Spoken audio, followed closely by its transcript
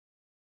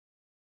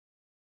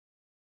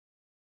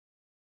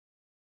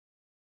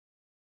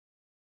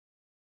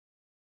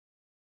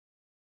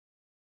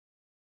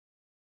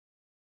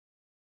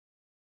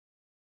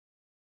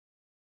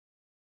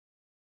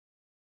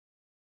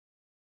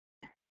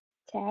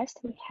test.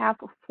 We have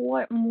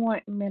 4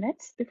 more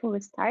minutes before we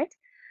start.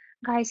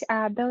 Guys,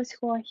 those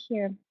who are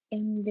here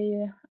in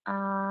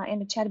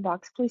the chat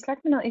box, please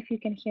let me know if you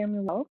can hear me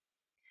well.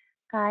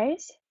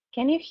 Guys,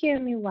 can you hear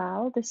me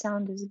well? The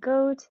sound is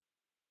good.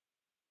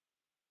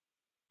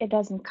 It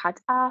doesn't cut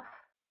off.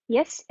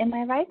 Yes, am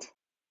I right?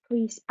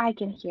 Please, I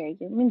can hear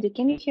you. Mindy,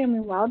 can you hear me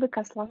well?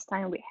 Because last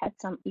time we had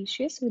some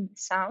issues with the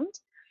sound.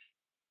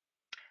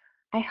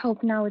 I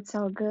hope now it's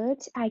all good.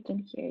 I can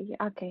hear you.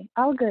 Okay,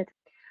 all good.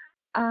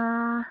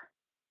 Uh,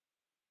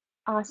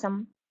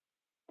 awesome.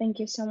 Thank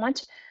you so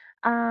much.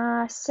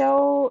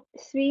 So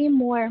 3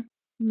 more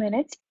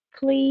minutes.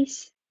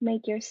 Please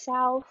make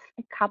yourself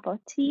a cup of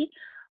tea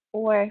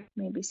or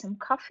maybe some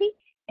coffee,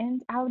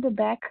 and I'll be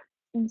back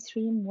in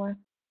 3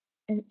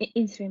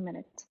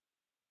 minutes.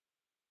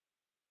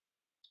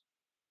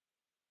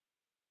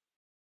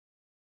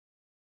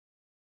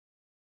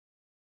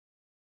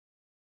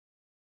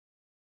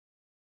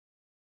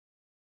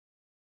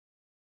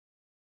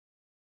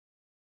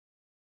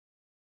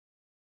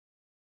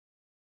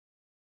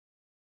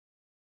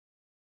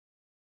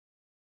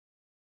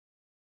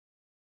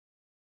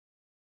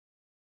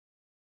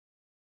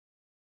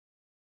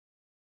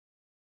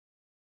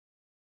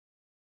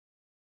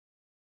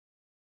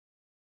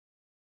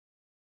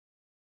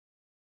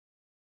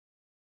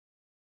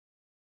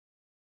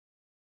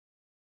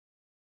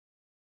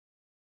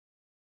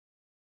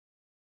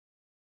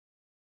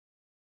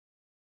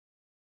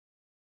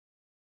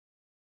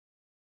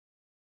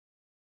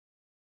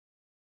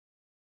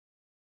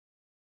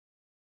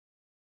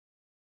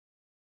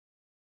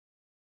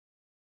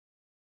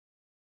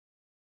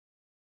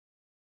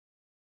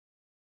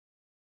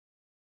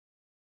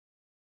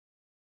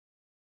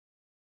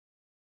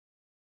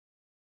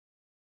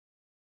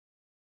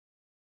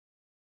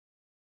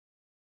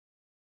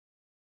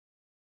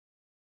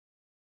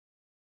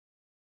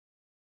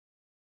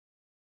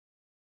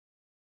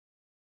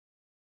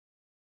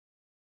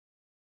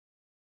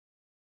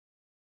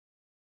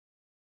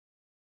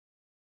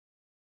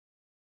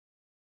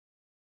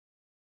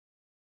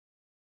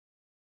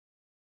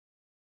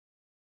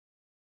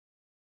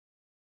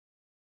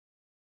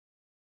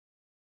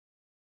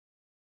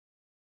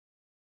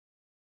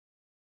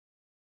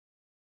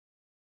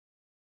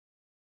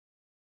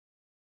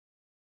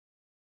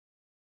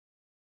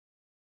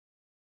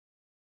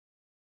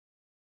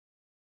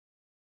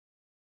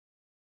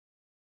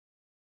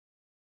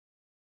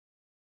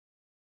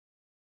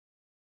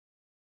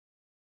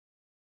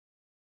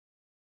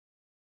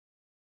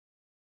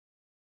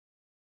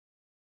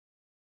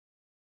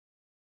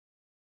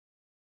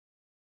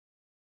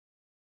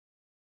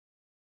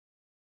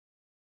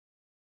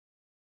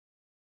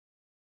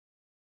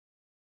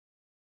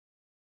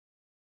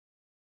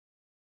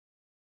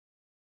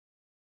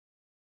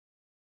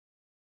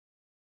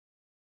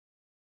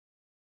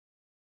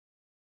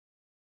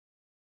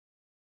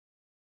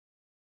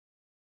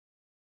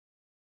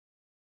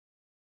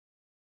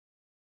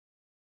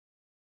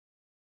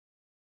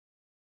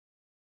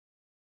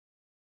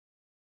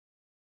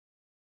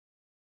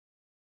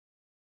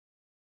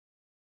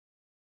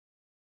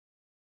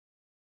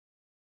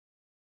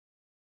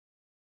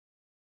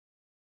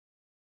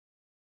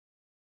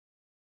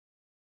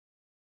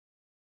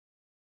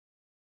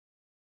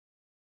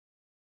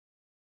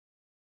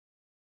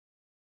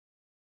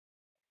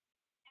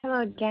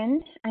 Hello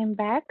again. I'm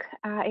back.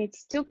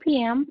 It's 2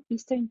 p.m.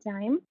 Eastern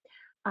Time.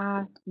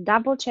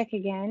 Double check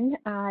again.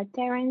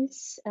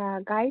 Terrence,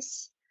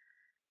 guys,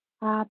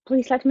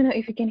 please let me know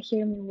if you can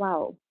hear me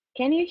well.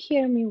 Can you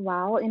hear me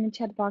well? In the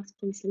chat box,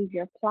 please leave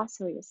your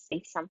plus or you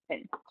say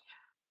something.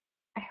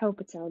 I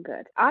hope it's all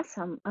good.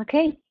 Awesome.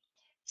 Okay.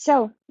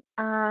 So,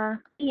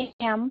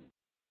 PM,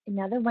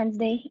 another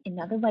Wednesday,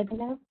 another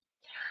webinar.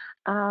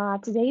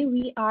 Today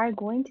we are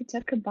going to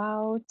talk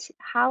about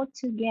how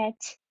to get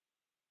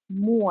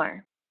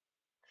more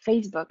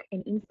Facebook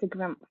and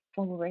Instagram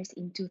followers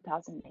in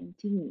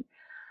 2019.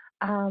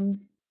 Um,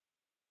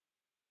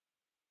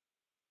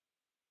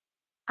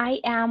 I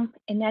am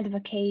an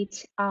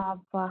advocate of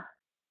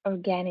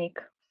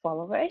organic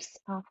followers,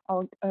 of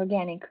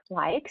organic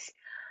likes.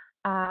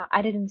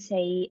 I didn't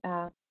say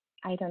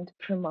I don't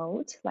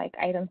promote, like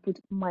I don't put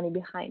money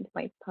behind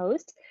my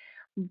post,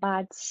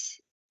 but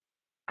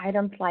I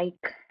don't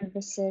like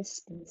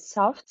services and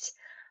softs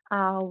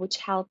which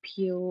help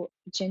you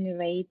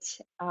generate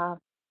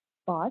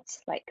bots,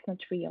 like not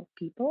real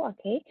people.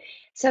 Okay,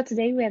 so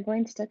today we are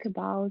going to talk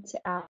about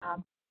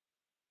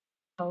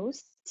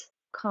post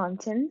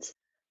content,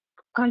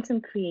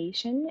 content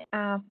creation,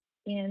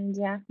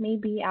 and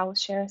maybe I'll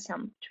share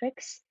some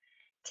tricks,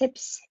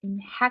 tips,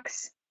 and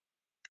hacks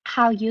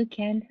how you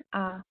can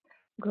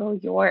grow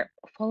your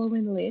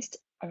following list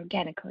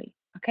organically.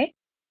 Okay,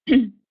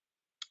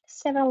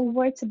 several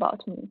words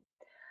about me.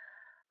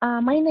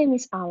 My name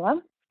is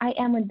Ala. I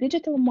am a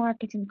digital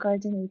marketing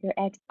coordinator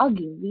at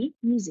Ogilvy,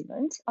 New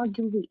Zealand.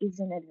 Ogilvy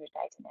is an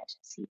advertising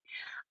agency.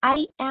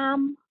 I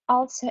am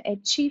also a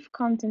chief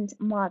content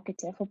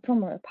marketer for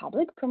Promo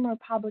Republic. Promo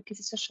Republic is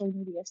a social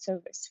media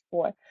service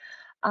for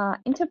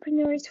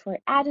entrepreneurs, for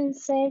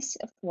agencies,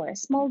 for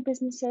small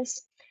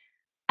businesses.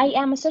 I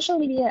am a social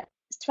media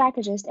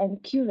strategist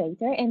and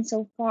curator, and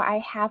so far I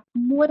have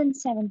more than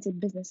 70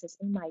 businesses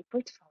in my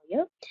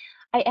portfolio.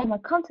 I am a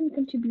content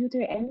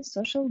contributor and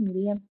social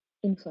media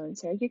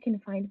influencer. You can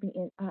find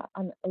me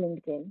on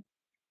LinkedIn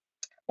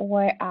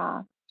or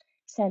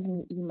send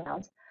me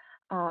emails.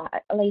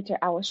 Later,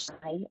 I will share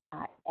my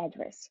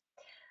address.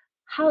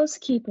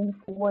 Housekeeping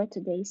for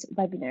today's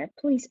webinar.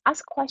 Please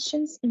ask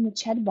questions in the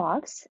chat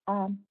box.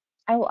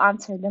 I will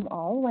answer them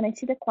all. When I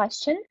see the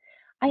question,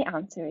 I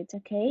answer it,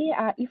 okay?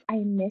 If I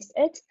missed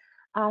it,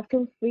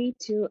 feel free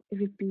to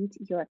repeat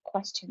your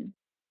question.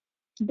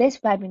 This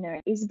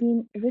webinar is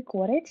being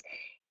recorded,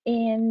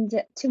 and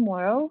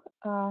tomorrow,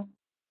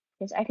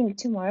 yes, I think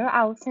tomorrow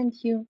I'll send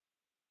you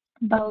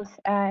both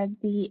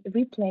the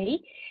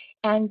replay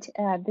and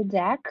the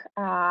deck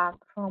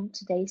from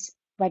today's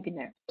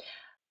webinar.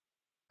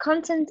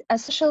 Content, a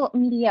social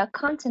media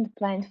content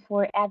plan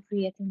for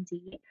every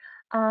attendee.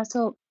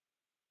 So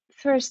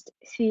first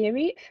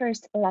theory,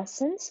 first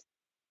lessons,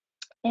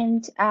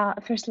 and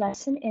first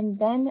lesson, and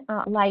then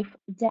live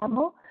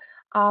demo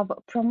of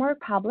Promo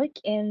Republic,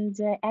 and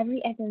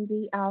every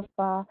attendee of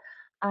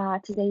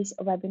today's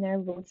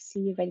webinar will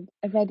see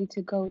ready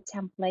to go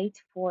template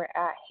for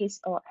his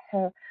or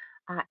her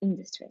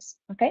industries.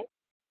 Okay.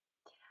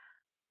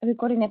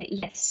 Recording it,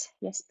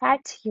 yes,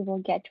 Pat, you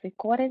will get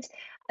recorded.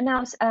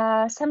 Now,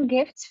 some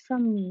gifts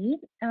from me.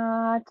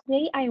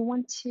 Today, I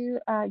want to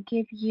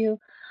give you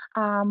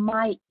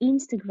my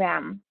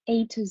Instagram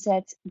A to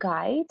Z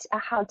guide,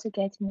 how to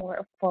get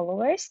more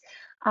followers.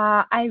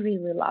 I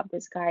really love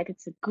this guide.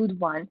 It's a good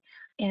one.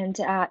 And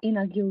in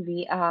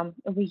Ogilvy,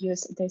 we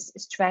use this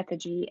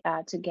strategy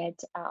to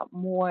get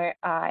more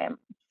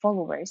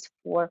followers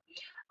for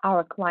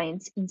our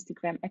clients'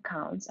 Instagram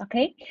accounts.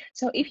 Okay,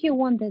 so if you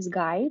want this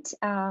guide,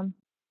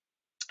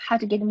 how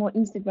to get more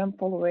Instagram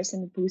followers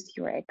and boost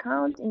your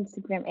account,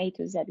 Instagram A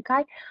to Z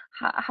guide,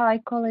 how I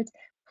call it,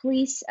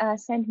 please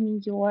send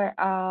me your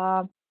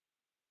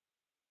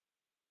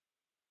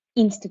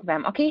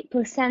Instagram. Okay,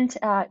 please send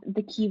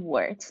the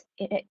keyword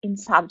in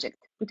subject,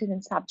 put it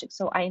in subject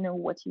so I know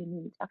what you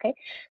need. Okay,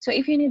 so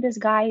if you need this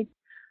guide,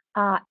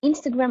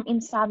 Instagram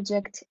in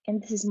subject,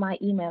 and this is my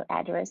email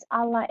address,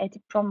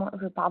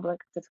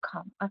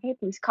 alla@promorepublic.com. Okay,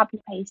 please copy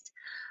paste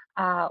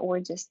or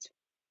just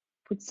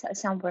put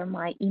somewhere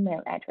my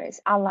email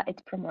address,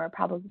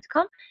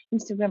 alla@promorepublic.com.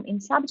 Instagram in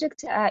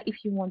subject.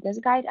 If you want this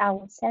guide, I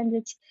will send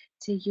it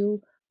to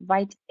you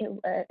right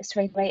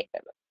straight away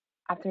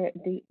after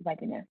the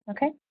webinar.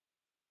 Okay.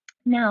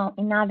 Now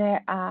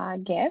another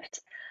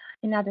gift,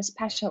 another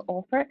special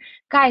offer.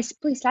 Guys,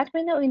 please let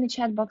me know in the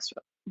chat box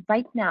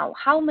right now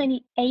how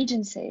many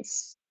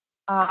agencies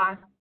are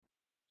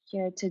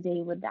here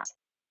today with us.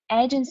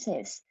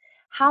 Agencies.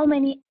 How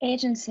many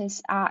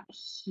agencies are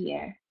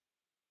here?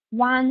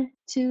 1,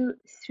 2,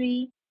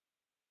 3,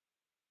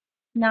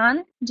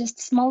 none?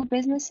 Just small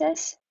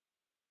businesses?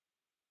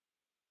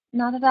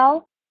 Not at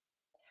all?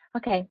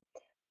 Okay.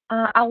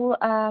 I will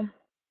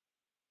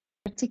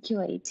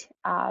articulate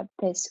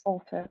this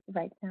offer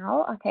right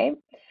now. Okay.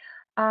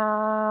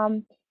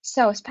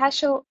 So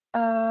special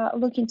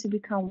looking to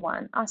become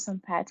one. Awesome,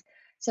 Pat.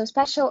 So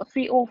special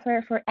free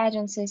offer for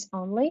agencies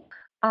only.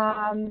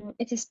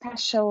 It is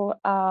special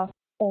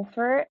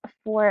offer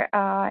for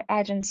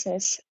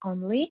agencies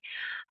only.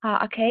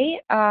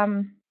 Okay.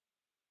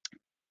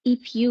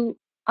 If you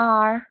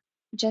are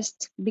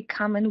just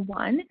becoming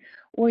one,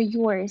 or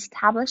you are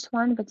established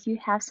one but you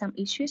have some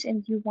issues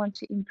and you want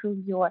to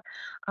improve your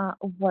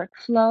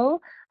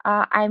workflow,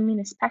 I mean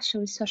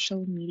especially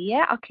social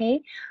media,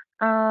 okay,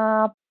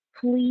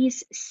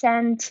 please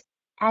send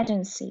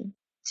agency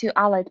to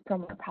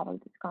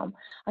alla@promorepublic.com.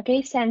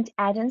 Okay, send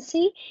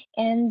agency,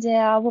 and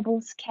we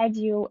will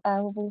schedule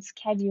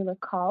a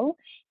call,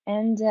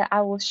 and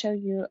I will show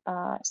you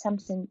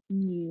something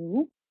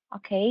new,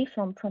 okay,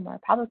 from Promo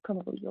Republic,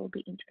 probably you'll be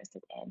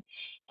interested in.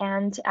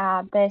 And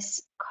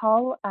this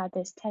call,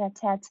 this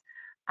tete-a-tete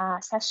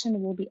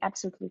session will be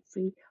absolutely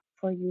free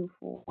for you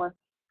for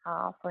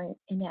an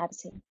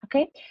agency.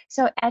 Okay,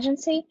 so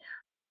agencies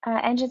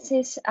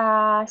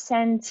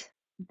send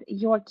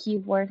your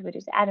keyword, which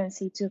is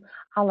agency, to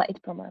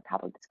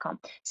alla@promorepublic.com.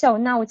 So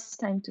now it's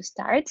time to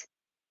start.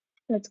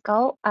 Let's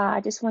go. I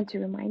just want to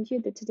remind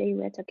you that today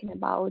we're talking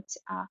about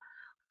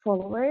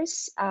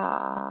followers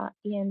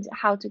and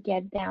how to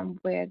get them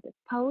with the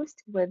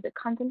post, with the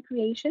content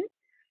creation,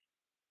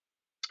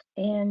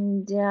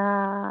 and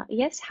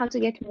yes, how to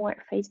get more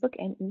Facebook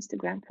and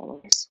Instagram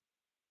followers.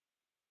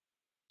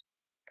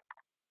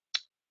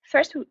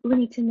 First, we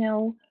need to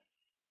know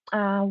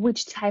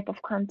which type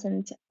of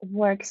content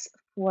works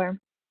for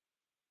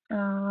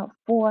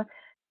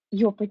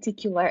your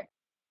particular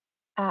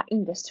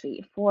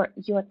industry, for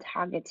your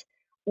target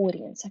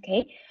audience.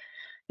 Okay,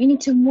 you need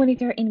to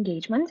monitor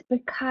engagement,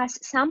 because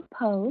some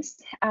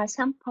posts I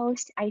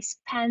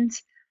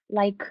spent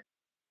like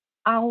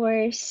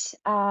hours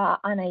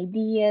on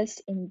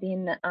ideas, and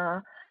then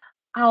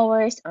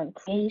hours on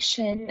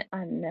creation,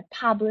 on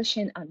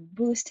publishing, on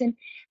boosting.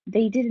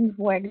 They didn't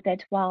work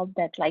that well,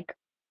 that like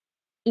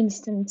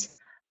instant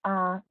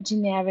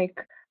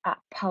generic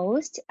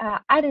post.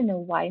 I don't know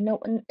why. No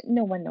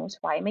one knows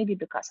why. Maybe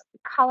because of the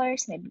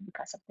colors, maybe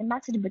because of the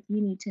message. But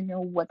you need to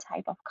know what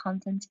type of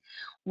content,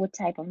 what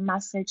type of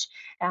message,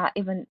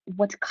 even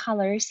what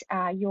colors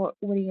your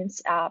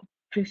audience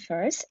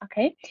prefers.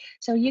 Okay,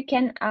 so you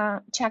can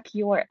check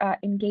your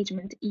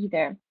engagement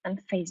either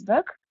on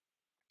Facebook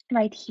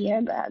right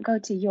here. Go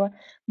to your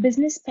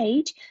business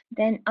page,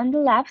 then on the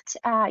left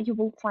you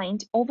will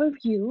find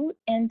overview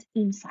and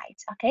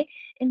insights. Okay,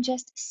 and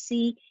just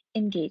see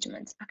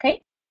engagements.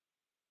 Okay,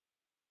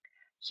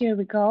 here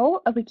we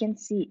go. We can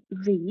see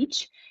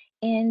reach,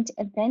 and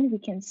then we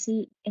can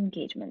see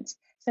engagements.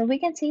 So we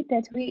can see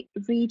that we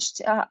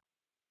reached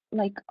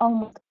like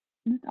almost,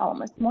 not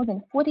almost, more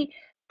than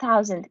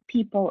 40,000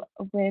 people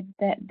with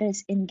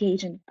this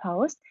engaging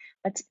post.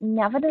 But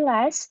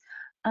nevertheless,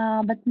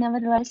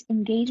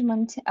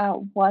 engagement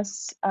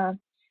was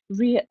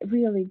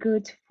really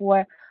good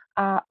for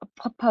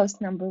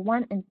post number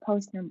 1 and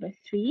post number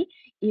 3,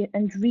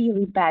 and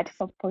really bad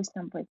for post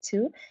number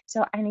 2.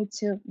 So I need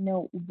to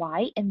know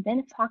why, and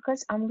then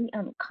focus only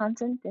on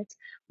content that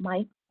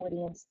my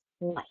audience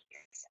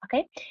likes.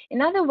 Okay.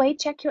 Another way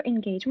check your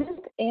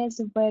engagement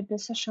is with the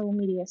social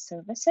media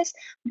services.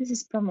 This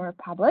is Promo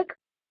Republic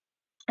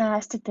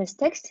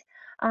statistics,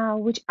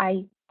 which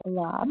I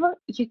love.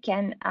 You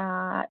can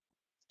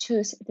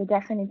choose the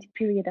definite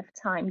period of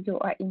time you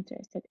are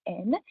interested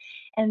in,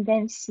 and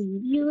then see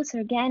views,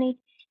 organic,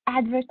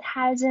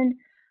 advertising,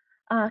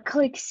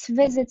 clicks,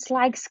 visits,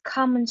 likes,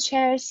 comments,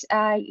 shares.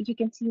 You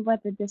can see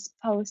whether this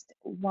post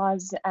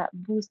was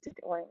boosted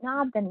or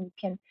not. Then you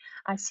can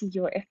see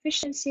your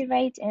efficiency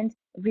rate and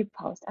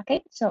repost.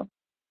 Okay, so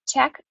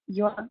check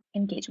your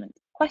engagement.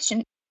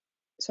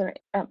 Sorry,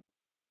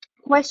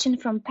 question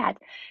from Pat.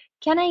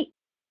 Can I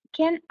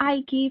can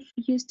I give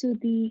use to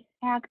the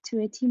hack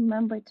to a team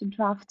member to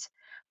draft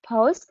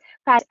post?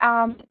 Pat,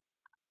 I'm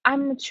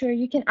not sure.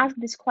 You can ask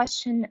this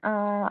question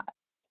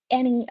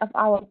any of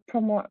our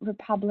Promo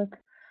Republic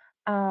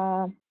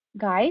uh,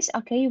 guys.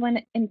 Okay,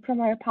 when in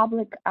Promo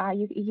Republic,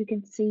 you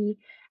can see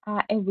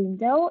a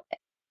window.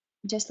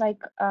 Just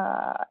like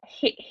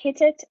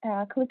hit it,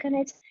 click on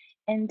it,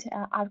 and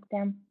ask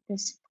them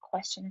this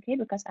question. Okay,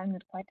 because I'm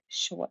not quite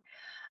sure.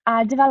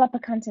 Develop a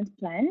content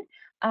plan.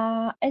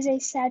 As I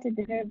said at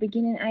the very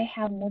beginning, I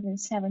have more than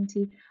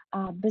 70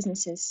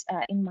 businesses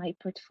in my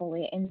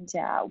portfolio, and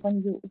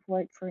when you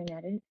work for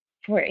an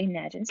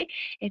agency,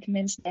 it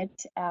means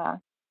that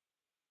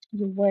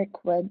you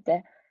work with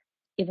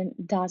even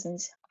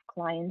dozens of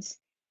clients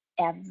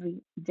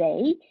every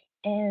day,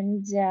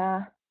 and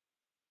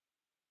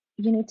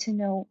you need to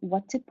know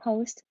what to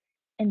post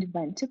and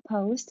when to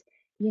post.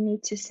 You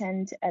need to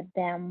send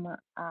them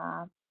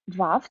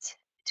draft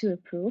to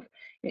approve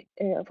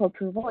for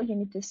approval. You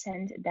need to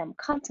send them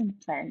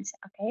content plans,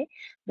 okay?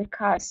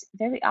 Because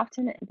very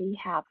often they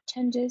have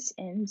changes,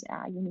 and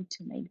you need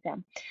to make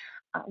them.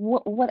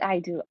 What I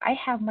do, I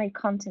have my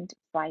content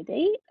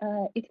Friday.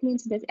 It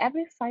means that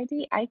every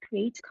Friday I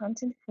create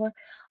content for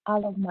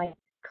all of my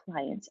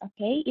clients.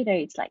 Okay, either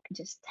it's like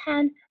just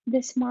 10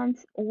 this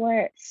month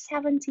or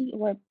 70,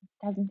 or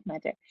doesn't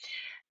matter.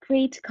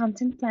 Create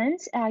content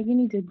plans. You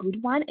need a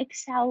good one.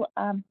 Excel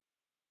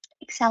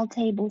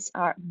tables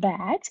are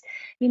bad.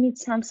 You need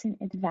something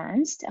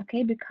advanced,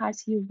 okay,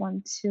 because you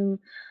want to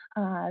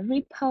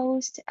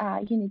repost.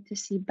 You need to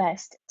see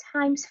best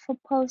times for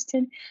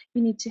posting.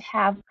 You need to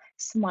have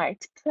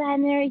smart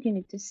planner. You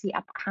need to see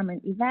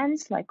upcoming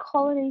events like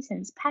holidays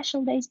and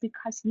special days,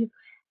 because you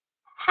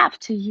have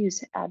to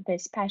use the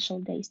special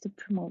days to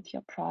promote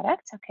your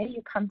product. Okay,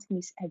 you can't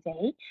miss a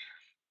day,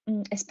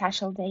 a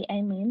special day.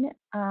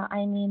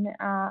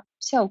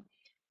 So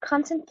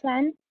content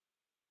plan,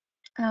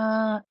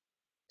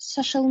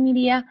 social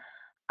media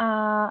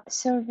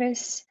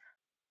service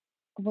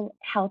will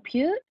help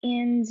you,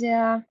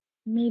 and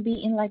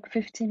maybe in like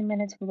 15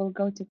 minutes we will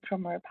go to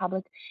Promo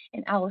Republic,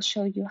 and I will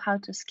show you how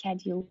to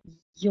schedule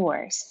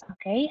yours.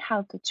 Okay,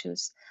 how to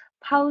choose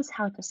posts,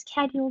 how to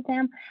schedule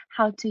them,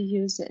 how to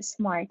use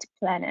smart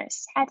planner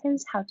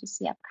settings, how to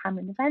see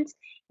upcoming events,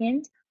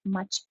 and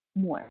much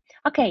more.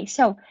 Okay,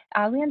 so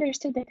we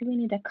understood that we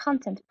need a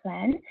content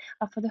plan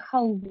for the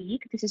whole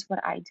week. This is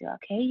what I do.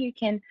 Okay, you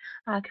can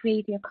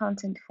create your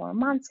content for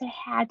months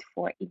ahead,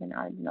 for even,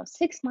 I don't know,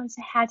 6 months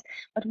ahead.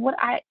 But what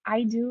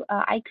I do,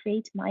 I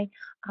create my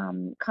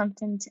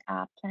content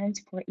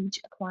plans for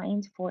each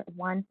client for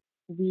 1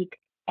 week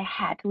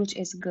ahead, which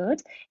is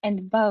good.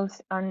 And both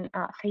on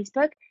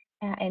Facebook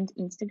and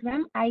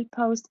Instagram, I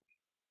post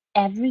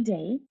every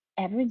day,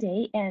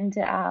 and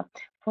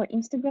for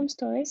Instagram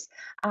stories,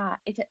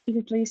 it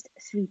at least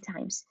 3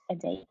 times a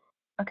day.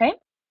 Okay,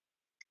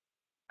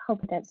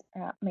 hope that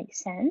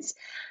makes sense.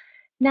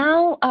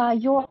 Now,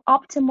 your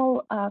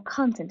optimal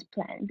content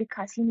plan,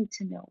 because you need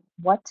to know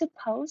what to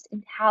post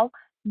and how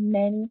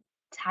many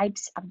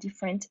types of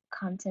different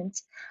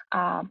content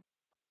uh,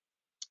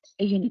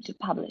 you need to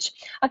publish.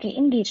 Okay,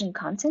 engaging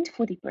content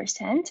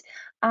 40%,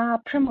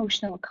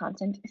 promotional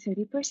content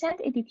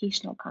 30%,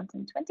 educational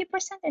content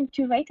 20%, and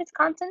curated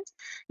content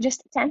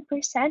just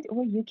 10%,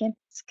 or you can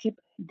skip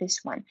this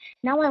one.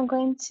 Now I'm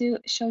going to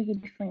show you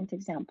different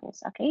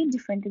examples, okay?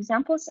 Different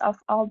examples of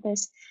all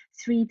these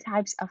three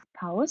types of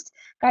posts.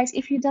 Guys,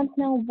 if you don't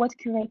know what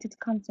curated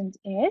content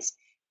is,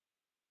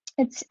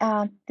 it's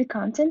the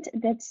content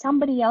that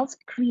somebody else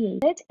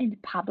created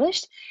and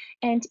published,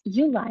 and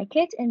you like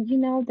it, and you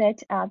know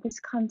that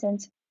this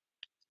content,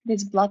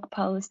 this blog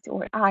post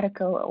or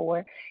article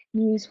or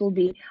news will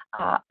be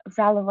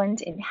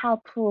relevant and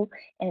helpful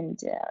and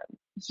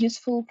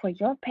useful for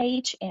your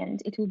page,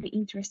 and it will be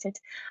interested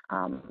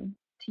to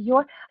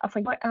your for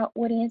your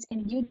audience,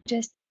 and you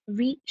just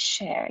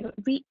reshare, you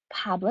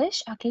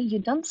republish. Okay, you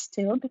don't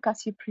steal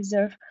because you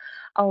preserve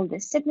all the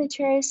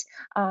signatures,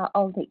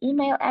 all the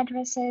email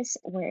addresses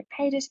or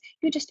pages.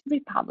 You just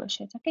republish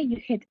it. Okay, you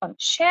hit on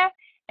share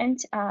and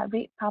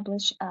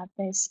republish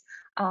this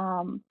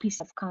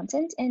piece of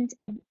content. And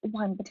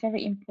one but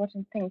very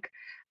important thing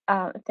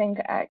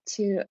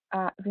to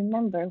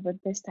remember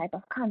with this type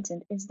of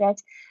content is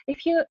that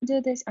if you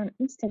do this on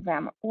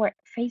Instagram or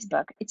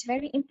Facebook, it's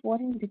very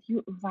important that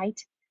you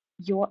write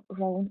your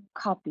own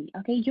copy.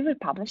 Okay, you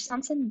republish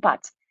something,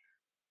 but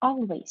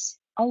always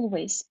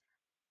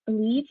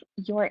leave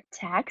your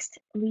text,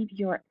 leave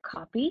your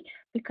copy,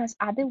 because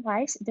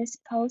otherwise this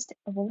post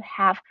will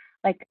have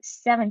like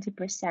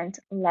 70%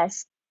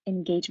 less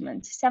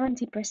engagement,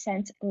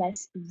 70%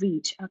 less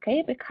reach,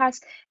 okay?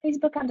 Because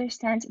Facebook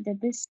understands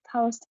that this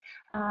post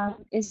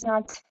is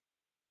not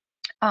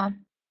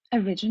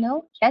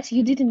original. Yes,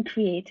 you didn't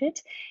create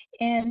it,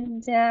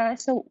 and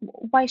so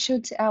why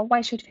should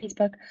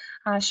Facebook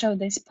show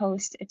this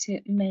post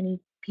to many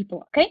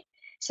people? Okay,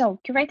 so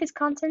curated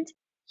content,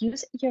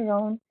 use your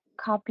own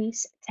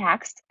copies,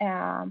 text,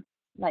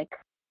 like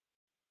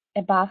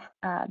above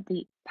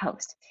the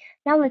post.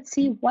 Now let's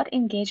see what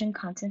engaging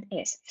content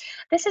is.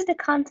 This is the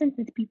content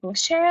that people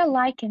share,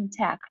 like, and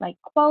tag, like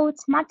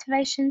quotes,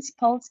 motivations,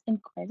 polls,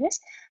 and quizzes.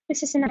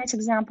 This is a nice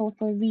example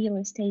for real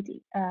estate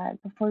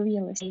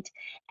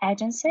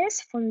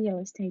agencies, for real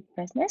estate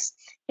business.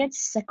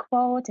 It's a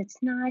quote,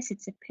 it's nice,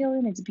 it's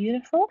appealing, it's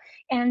beautiful.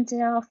 And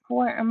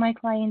for my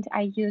client,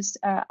 I used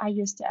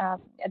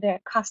the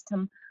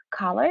custom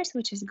colors,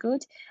 which is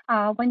good.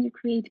 When you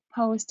create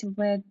post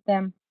with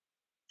them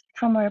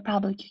from a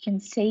Republic, you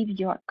can save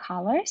your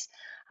colors,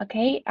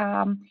 okay?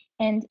 And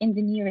in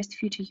the nearest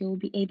future, you'll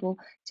be able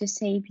to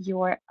save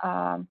your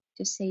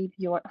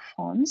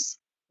fonts,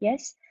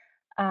 yes,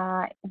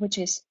 which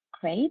is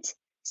great.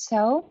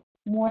 So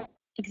more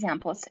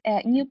examples.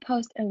 New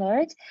post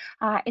alert.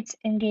 It's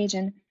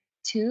engaging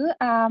too.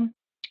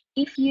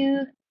 If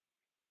you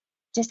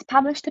just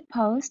published a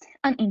post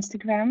on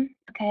Instagram,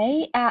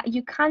 okay?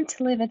 You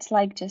can't leave it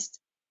like just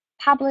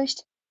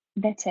published,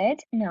 that's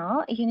it.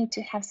 No, you need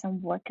to have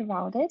some work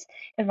around it.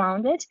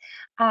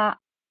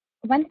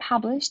 When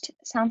published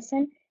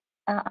something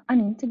on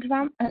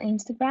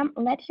Instagram,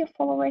 let your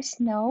followers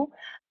know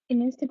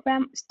in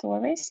Instagram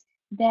stories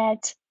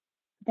that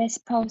this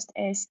post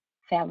is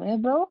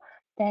valuable,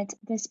 that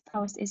this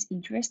post is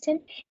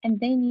interesting, and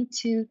they need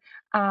to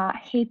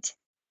hit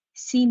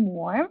see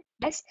more,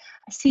 yes,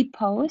 see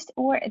post,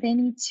 or they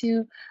need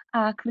to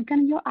click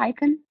on your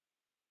icon,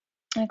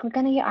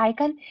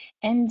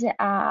 and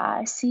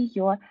see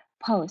your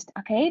post,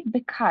 okay?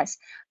 Because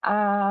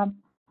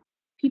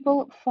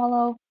people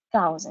follow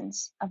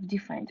thousands of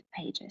different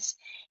pages,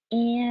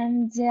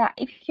 and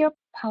if your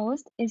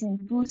post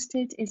isn't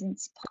boosted, isn't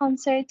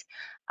sponsored,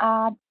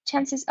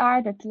 chances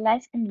are that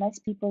less and less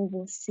people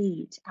will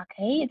see it,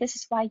 okay? This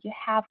is why you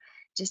have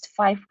just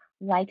 5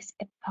 likes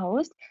a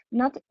post,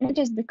 not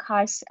just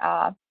because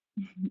not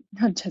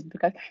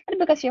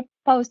because your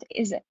post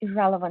is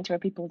irrelevant or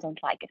people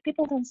don't like it.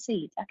 People don't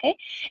see it, okay?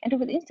 And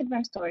with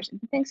Instagram stories,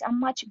 the things are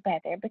much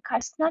better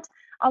because not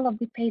all of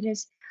the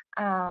pages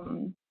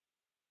have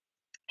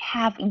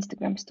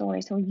Instagram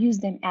stories or use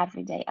them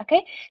every day,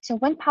 okay? So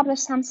when publish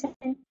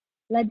something,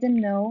 let them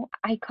know.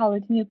 I call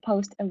it new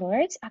post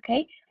alerts,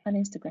 okay, on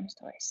Instagram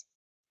stories.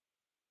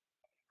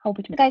 Hope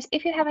it, guys,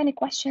 if you have any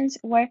questions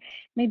or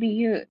maybe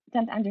you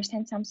don't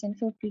understand something,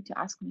 feel free to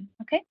ask me,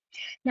 okay?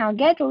 Now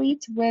get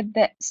leads with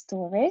the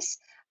stories.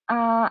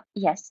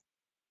 Yes,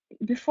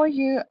 before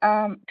you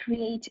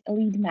create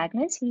lead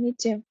magnets, you need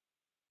to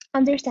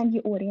understand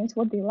your audience,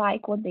 what they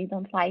like, what they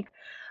don't like,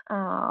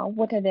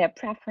 what are their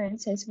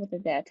preferences, what are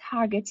their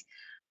targets.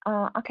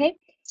 Okay,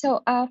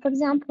 so for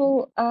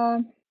example,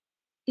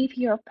 if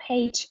your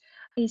page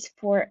is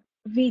for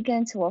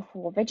vegans or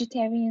for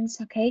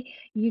vegetarians, okay,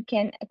 you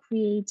can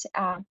create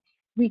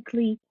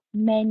weekly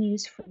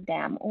menus for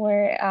them,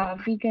 or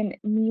vegan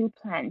meal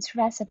plans,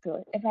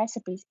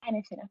 recipes,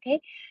 anything, okay?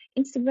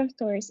 Instagram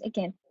stories,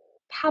 again,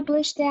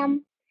 publish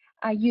them,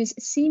 use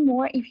see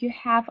more if you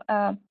have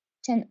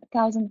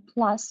 10,000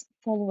 plus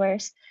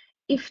followers.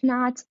 If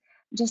not,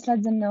 just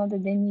let them know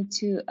that they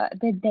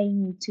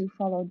need to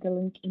follow the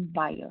link in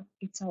bio.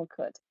 It's all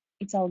good.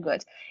 it's all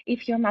good.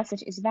 If your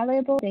message is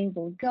valuable, they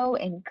will go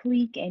and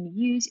click and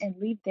use and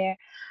leave their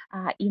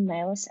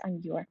emails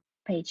on your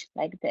page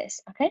like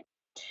this. Okay.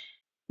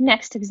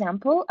 Next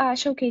example,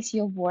 showcase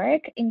your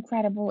work,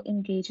 incredible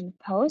engaging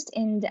post.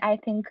 And I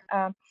think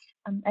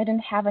I don't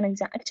have an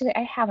example. Actually,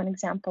 I have an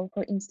example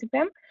for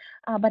Instagram,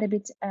 but a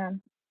bit,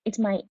 it's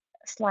my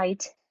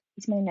slide,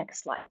 it's my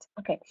next slide.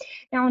 Okay,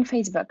 now on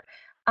Facebook,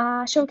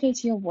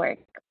 showcase your work.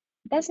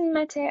 Doesn't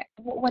matter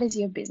what is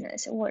your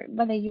business, or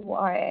whether you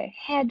are a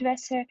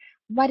hairdresser,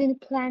 wedding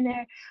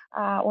planner,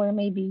 or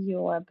maybe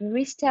you're a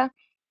barista.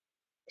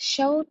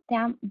 Show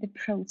them the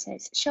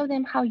process, show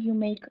them how you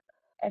make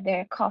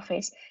their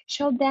coffees,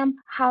 show them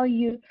how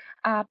you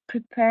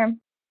prepare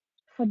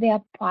for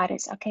their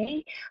parties.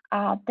 Okay,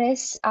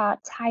 this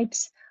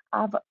types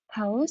of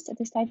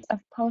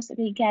posts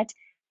they get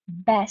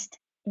best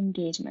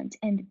engagement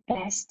and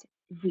best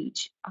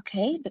reach.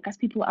 Okay, because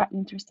people are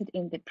interested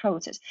in the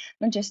process,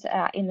 not just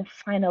in the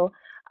final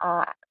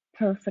uh,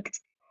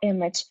 perfect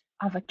image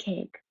of a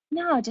cake.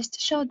 No, just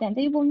show them.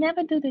 They will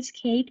never do this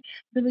cake.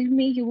 Believe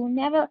me, you will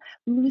never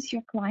lose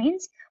your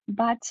clients,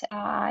 but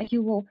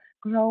you will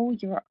grow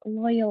your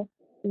loyal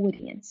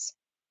audience.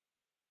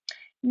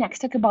 Next,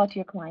 talk about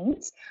your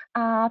clients.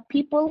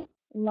 People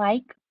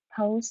like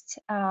posts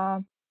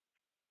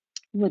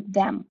with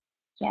them.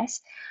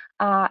 Yes,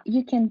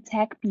 you can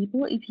tag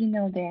people if you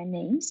know their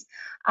names.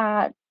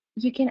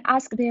 You can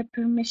ask their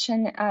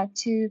permission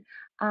to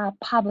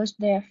publish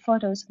their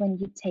photos when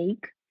you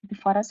take the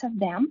photos of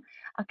them.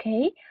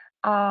 Okay,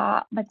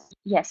 but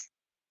yes,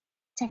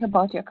 talk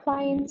about your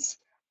clients,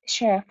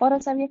 share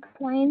photos of your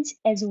clients,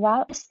 as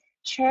well as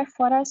share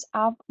photos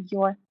of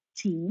your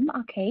team.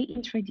 Okay,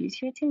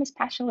 introduce your team,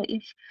 especially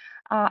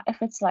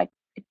if it's like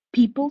a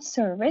people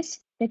service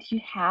that you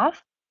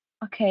have.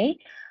 Okay,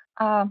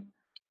 uh,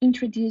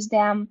 introduce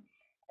them,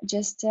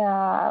 just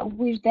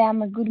wish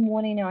them a good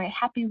morning or a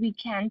happy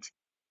weekend,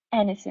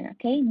 anything.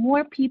 Okay,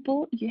 more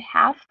people you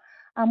have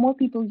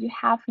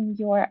in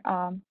your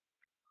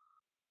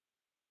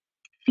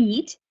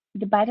feed,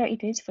 the better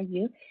it is for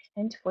you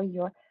and for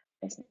your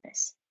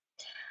business.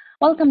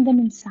 Welcome them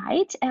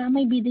inside.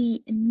 Maybe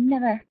they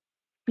never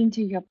been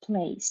to your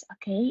place,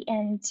 okay,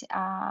 and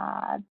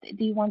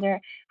they wonder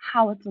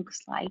how it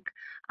looks like.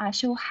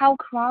 Show how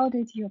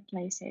crowded your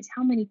place is,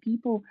 how many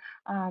people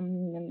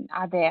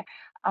are there.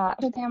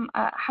 Show them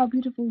how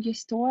beautiful your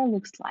store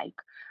looks like.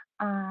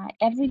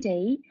 Every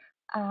day,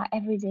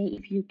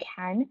 if you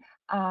can,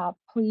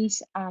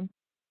 please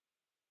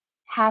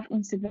have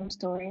Instagram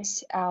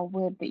stories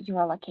with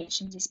your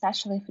locations,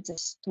 especially if it's a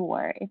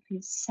store, if you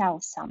sell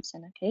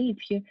something, okay?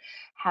 If you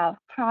have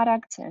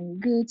products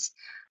and goods,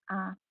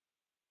 uh,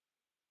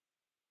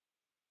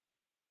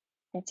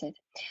 that's it.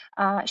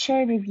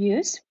 Share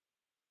reviews.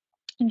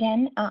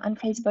 Again, on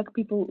Facebook,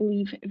 people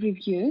leave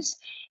reviews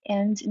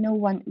and no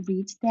one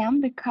reads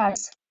them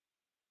because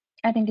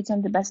I think it's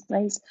on the best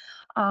place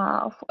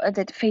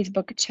that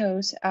Facebook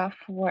chose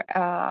for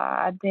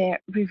their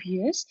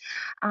reviews,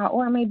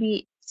 or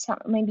maybe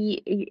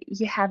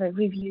you have a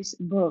reviews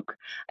book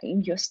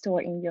in your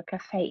store, in your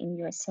cafe, in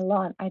your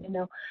salon. I don't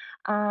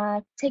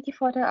know. Take a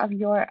photo of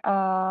your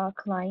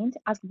client,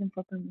 ask them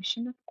for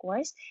permission, of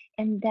course,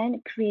 and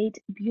then create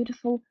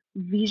beautiful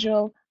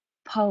visual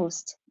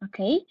post.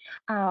 Okay,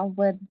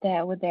 with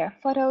their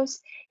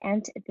photos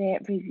and their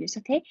reviews.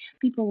 Okay,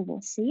 people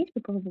will see it,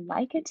 people will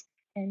like it,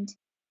 and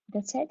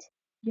that's it.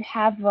 You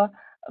have a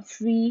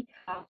free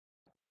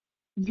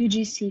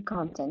UGC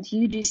content.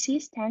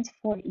 UGC stands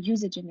for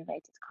user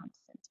generated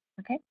content.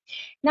 Okay.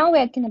 Now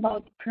we're talking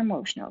about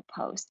promotional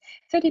posts.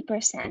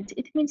 30%.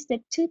 It means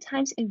that 2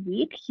 times a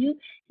week you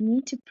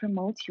need to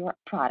promote your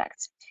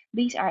products.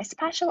 These are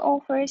special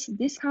offers,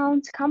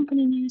 discounts,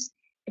 company news,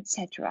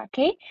 etc.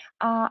 Okay.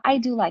 I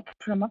do like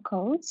promo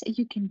codes.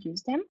 You can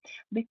use them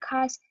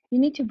because you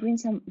need to bring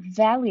some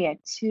value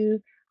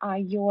to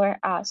your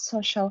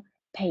social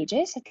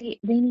pages. Okay.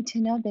 They need to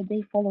know that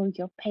they follow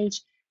your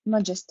page,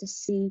 not just to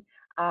see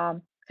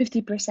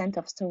 50%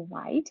 of store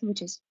wide,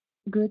 which is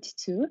good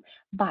too,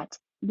 but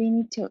they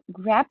need to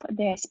grab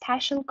their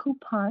special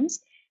coupons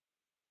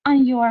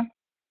on your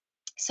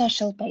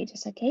social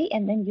pages, okay,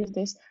 and then use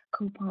these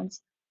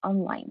coupons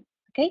online.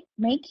 Okay,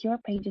 make your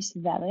pages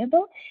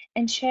valuable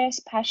and share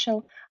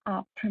special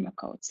promo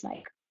codes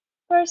like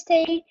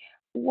birthday,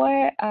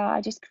 or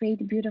just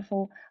create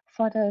beautiful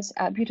photos,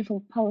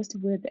 beautiful post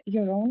with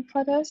your own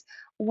photos,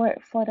 or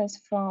photos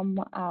from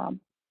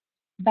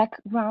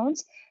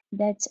backgrounds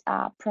that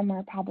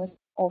Promo Public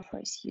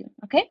offers you.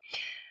 Okay.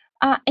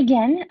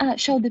 Again,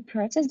 show the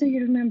process. Do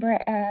you remember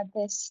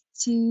this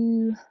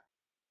two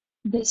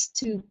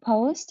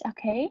posts?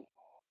 Okay.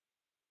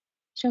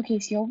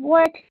 Showcase your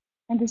work,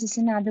 and this is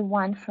another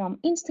one from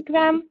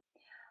Instagram.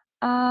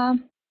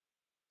 Um,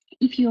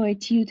 if you're a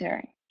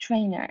tutor,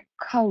 trainer,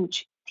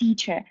 coach,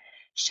 teacher,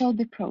 show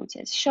the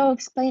process, show,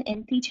 explain,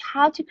 and teach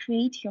how to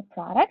create your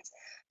products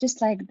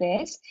just like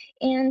this.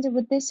 And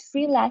with these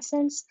free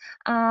lessons,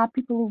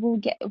 people will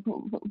get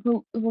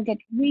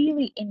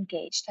really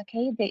engaged.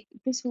 Okay,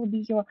 this will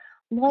be your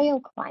loyal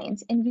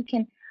clients, and you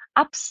can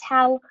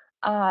upsell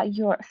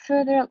your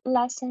further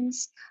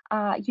lessons.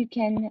 You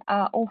can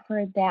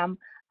offer them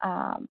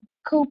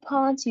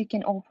coupons. You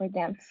can offer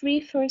them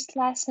free first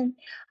lesson,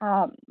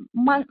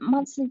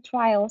 monthly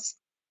trials.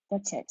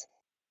 That's it.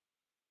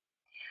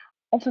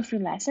 Offer free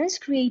lessons,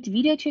 create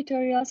video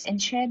tutorials,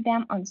 and share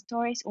them on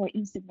stories or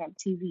Instagram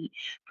TV.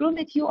 Prove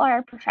that you are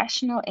a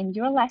professional and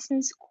your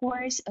lessons,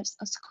 course, or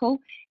school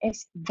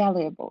is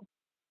valuable.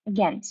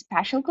 Again,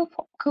 special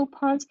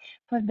coupons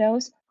for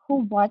those who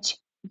watch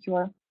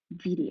your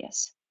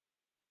videos.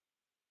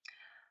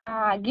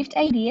 Gift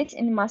ideas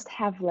in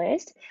must-have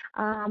list.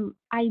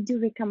 I do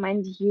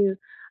recommend you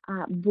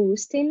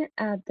boosting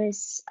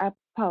this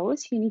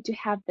post. You need to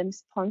have them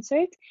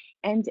sponsored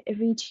and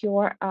reach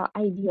your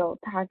ideal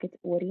target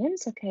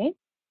audience. Okay,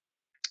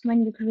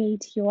 when you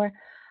create your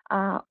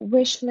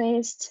wish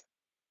list,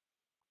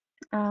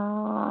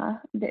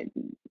 the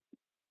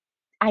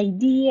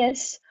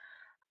ideas,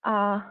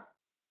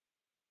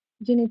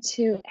 you need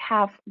to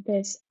have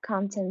this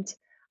content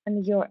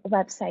on your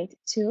website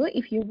too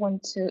if you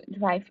want to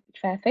drive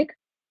traffic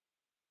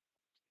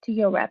to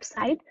your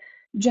website,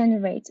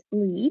 generate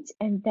leads,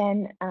 and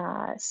then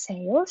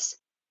sales.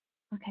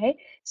 Okay,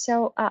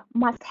 so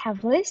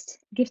must-have list,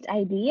 gift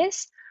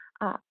ideas.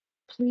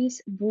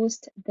 Please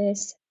boost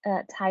this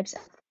types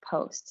of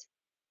posts.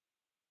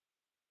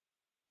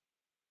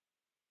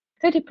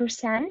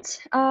 30%,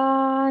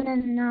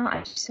 no,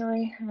 I'm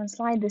sorry, I'm on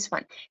slide this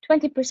one.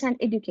 20%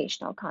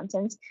 educational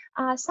content.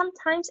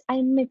 Sometimes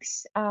I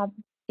mix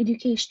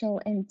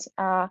educational and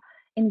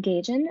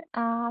engaging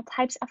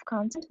types of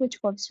content,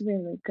 which works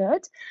really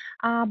good.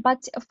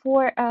 But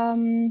for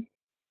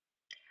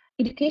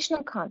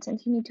educational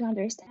content, you need to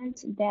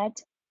understand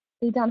that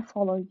they don't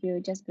follow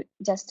you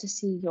just to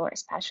see your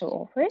special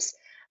offers.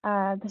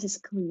 This is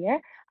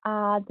clear.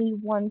 They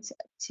want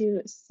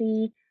to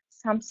see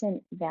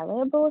something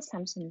valuable,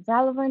 something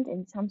relevant,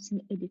 and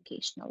something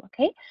educational.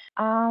 Okay.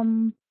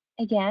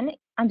 Again,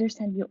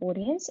 understand your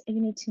audience. You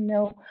need to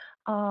know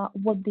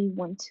what they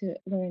want to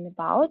learn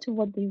about,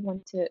 what they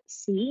want to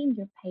see in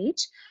your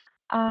page,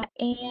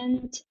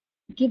 and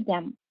give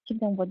them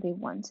what they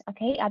want.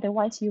 Okay.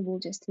 Otherwise, you will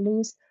just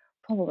lose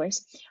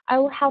followers. I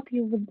will help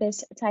you with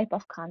this type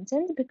of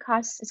content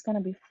because it's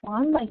gonna be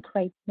fun, like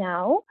right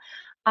now.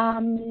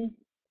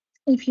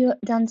 If you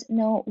don't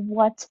know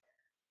what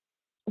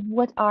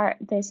are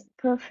these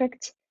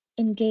perfect,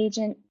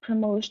 engaging,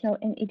 promotional,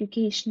 and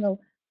educational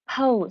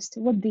posts,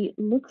 what they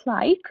look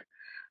like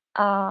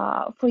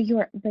for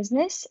your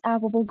business, we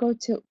will go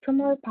to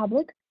Promo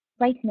Republic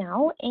right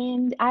now,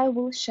 and I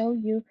will show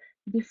you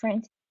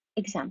different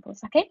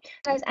examples. Okay,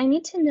 guys, I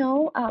need to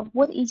know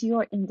what is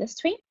your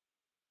industry.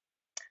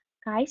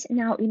 Guys,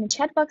 now in the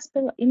chat box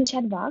below,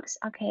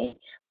 okay,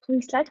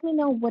 please let me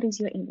know what is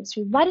your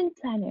industry. Wedding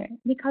planner,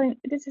 because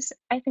this is,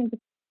 I think, the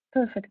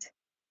perfect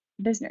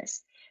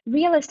business.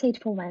 Real estate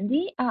for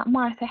Wendy,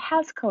 Martha,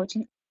 health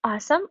coaching,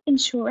 awesome,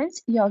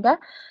 insurance, yoga.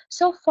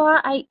 So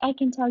far, I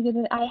can tell you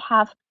that I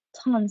have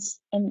tons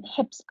and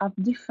heaps of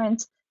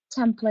different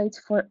templates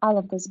for all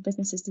of these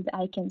businesses that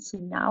I can see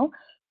now.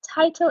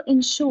 Title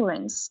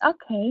insurance,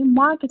 okay,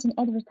 marketing,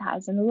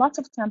 advertising, lots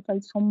of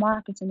templates for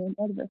marketing and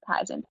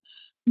advertising.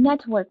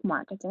 Network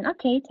marketing,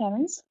 okay,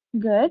 Terence,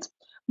 good.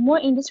 More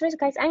industries,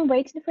 guys, I'm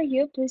waiting for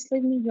you. Please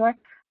leave me your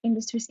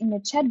industries in the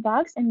chat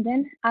box, and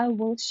then I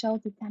will show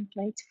the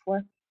templates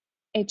for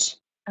each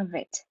of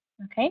it.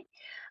 Okay.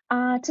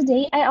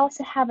 Today I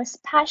also have a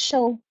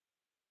special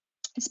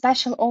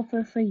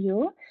offer for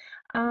you.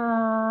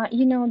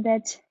 You know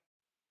that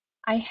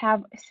I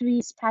have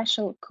three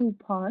special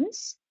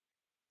coupons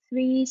for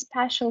you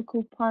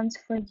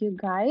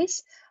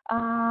guys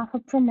for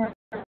Promo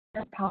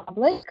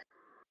Republic.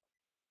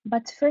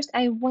 But first,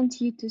 I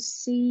want you to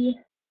see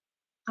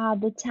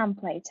the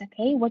templates,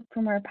 okay, what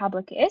Promo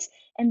Republic is,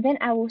 and then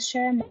I will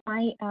share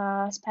my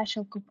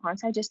special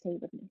coupons. So just stay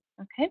with me,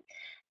 okay?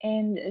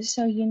 And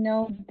so you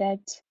know that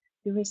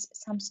there is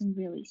something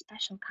really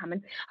special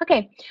coming.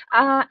 Okay,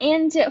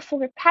 and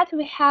for Pat,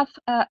 we have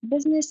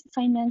business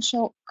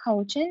financial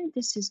coaching.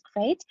 This is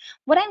great.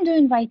 What I'm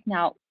doing right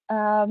now,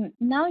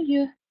 now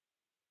you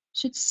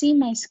should see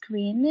my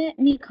screen.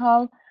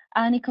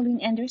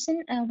 Nicolene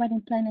Anderson,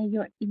 wedding planner,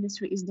 your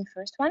industry is the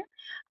first one.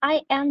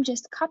 I am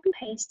just copy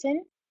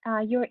pasting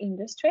your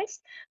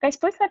industries. Guys,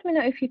 please let me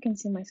know if you can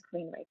see my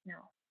screen right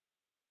now.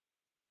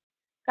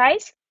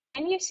 Guys,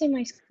 can you see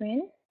my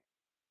screen?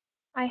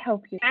 I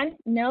hope you can.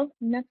 No,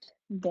 not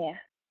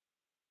there.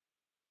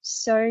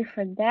 Sorry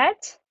for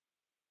that.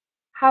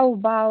 How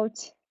about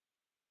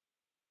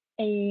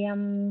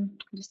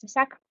just a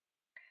sec.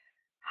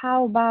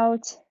 How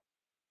about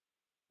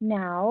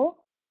now?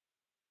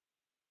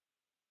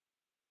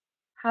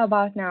 How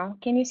about now?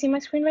 Can you see my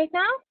screen right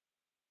now?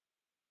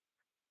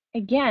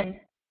 Again.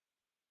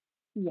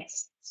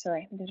 Yes,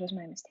 sorry, this was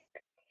my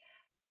mistake.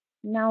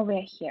 Now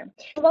we're here.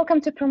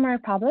 Welcome to Promo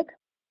Republic.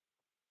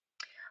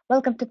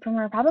 Welcome to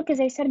Promo Republic.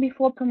 As I said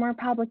before, Promo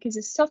Republic is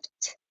a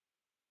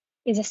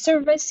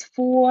service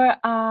for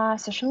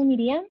social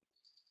media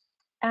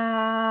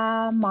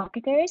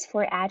marketers,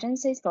 for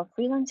agencies, for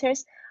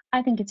freelancers.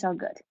 I think it's all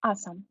good.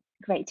 Awesome.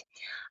 Great.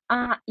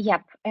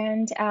 Yep.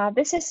 And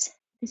this is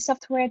the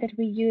software that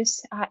we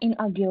use in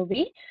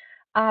Ogilvy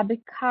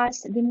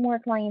because the more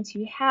clients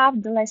you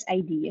have, the less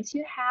ideas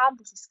you have.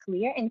 This is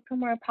clear. And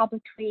Premier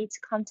Public creates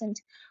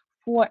content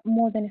for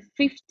more than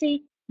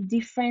 50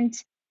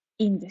 different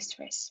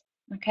industries.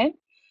 Okay.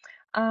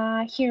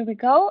 Here we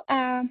go.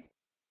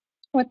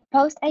 With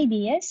post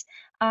ideas,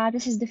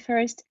 this is the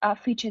first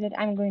feature that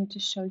I'm going to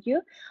show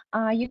you.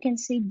 You can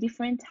see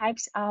different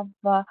types of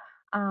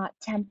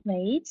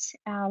templates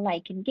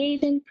like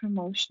engaging,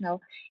 promotional,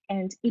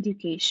 and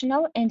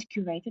educational, and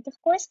curated, of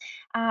course,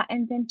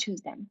 and then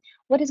choose them.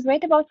 What is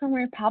great about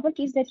Premier Public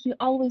is that you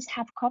always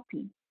have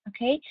copy.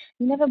 Okay,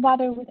 you never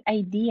bother with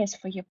ideas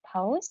for your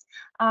post.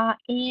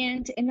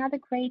 And another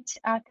great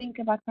thing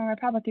about Premier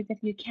Public is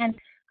that you can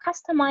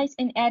customize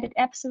and edit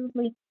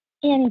absolutely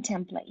any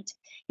template.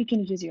 You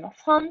can use your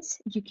fonts,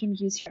 you can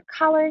use your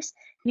colors,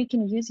 you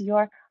can use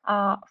your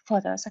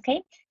photos,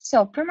 okay?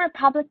 So Premier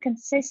Public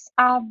consists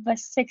of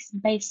 6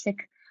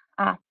 basic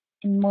and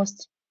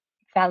most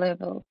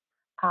valuable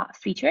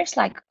features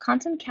like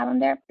content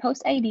calendar,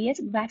 post ideas,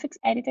 graphics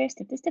editor,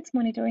 statistics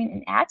monitoring,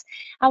 and ads.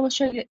 I will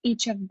show you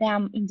each of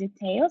them in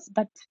details,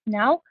 but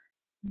now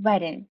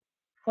wedding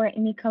for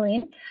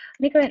Nicolene.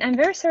 Nicolene, I'm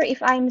very sorry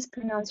if I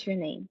mispronounce your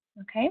name,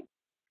 okay?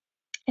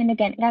 And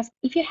again, guys,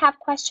 if you have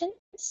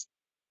questions,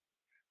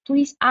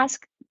 please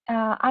ask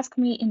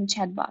me in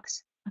chat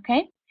box.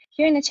 Okay,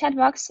 here in the chat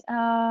box,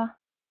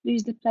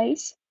 there's the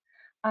place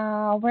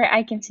where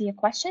I can see your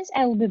questions.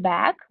 I will be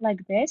back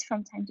like this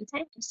from time to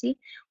time to see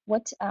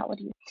what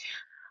you.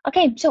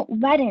 Okay, so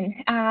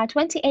wedding,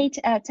 28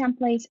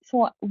 templates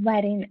for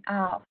wedding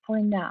for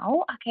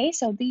now. Okay,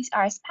 so these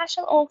are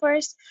special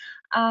offers,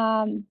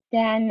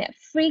 then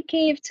free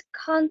gift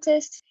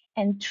contest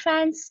and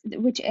trends,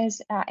 which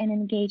is an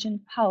engaging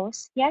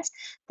post. Yes,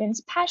 then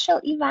special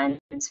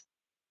events,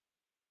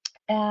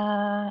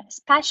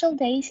 special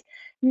days,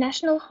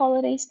 national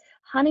holidays,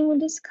 honeymoon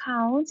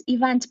discounts,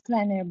 event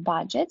planner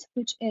budget,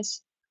 which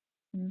is,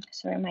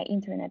 sorry, my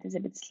internet is a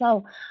bit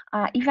slow.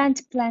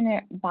 Event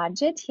planner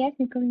budget,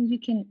 technically you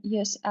can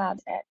use a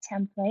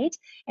template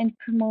and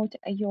promote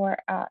your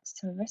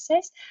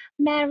services.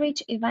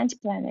 Marriage event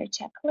planner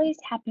checklist,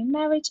 happy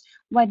marriage,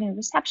 wedding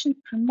reception,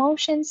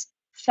 promotions,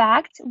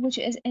 fact, which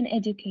is an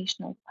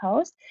educational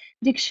post,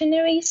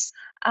 dictionaries,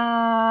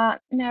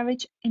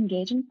 marriage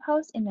engaging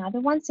post, another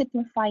one,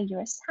 simplify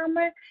your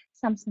summer,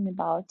 something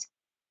about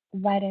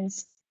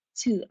weddings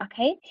too,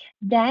 okay?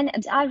 Then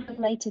there are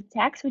related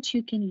tags which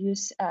you can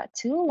use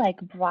too,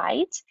 like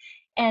bride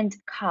and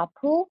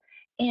couple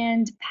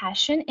and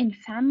passion and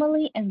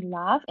family and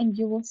love, and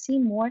you will see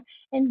more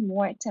and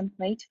more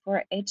template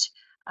for each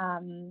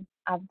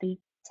of the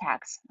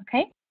tags,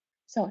 okay?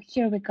 So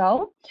here we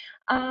go.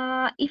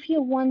 If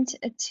you want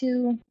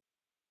to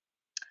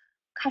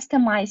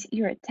customize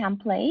your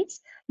templates,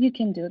 you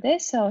can do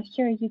this. So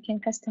here you can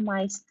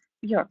customize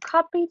your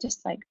copy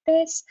just like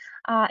this.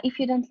 If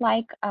you don't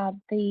like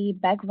the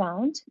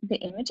background, the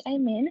image I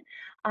mean,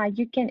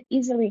 you can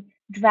easily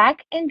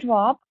drag and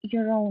drop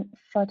your own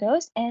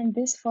photos, and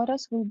these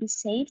photos will be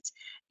saved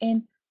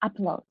in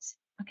uploads.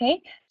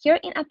 Okay, here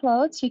in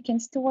uploads, you can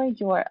store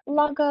your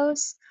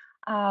logos,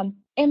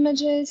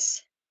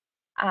 images,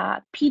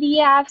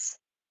 PDFs,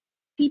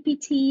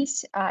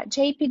 PPTs,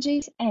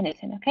 JPGs,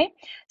 anything, okay?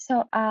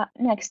 So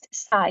next,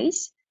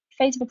 size,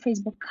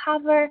 Facebook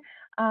cover,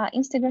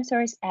 Instagram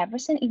stories,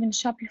 everything, even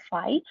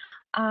Shopify.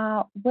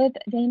 With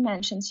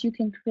dimensions, you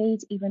can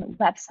create even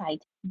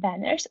website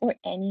banners or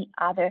any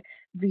other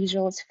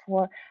visuals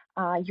for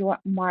your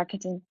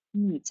marketing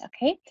needs,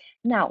 okay?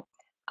 Now,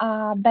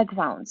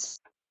 backgrounds,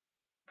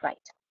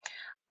 right.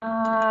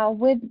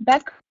 With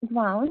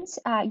backgrounds,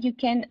 you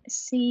can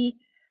see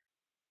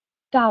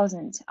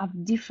thousands of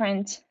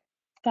different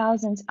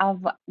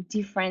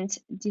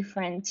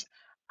different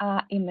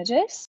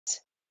images.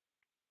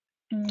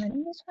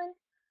 And this one,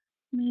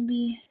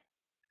 maybe,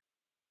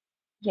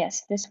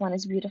 yes, this one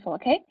is beautiful.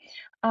 Okay,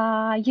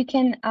 you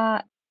can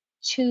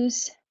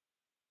choose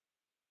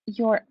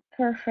your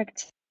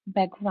perfect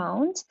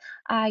background.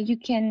 You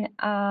can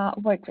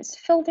work with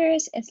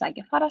filters. It's like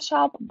a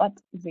Photoshop, but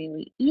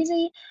really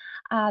easy.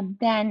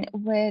 Then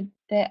with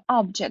the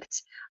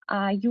objects,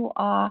 you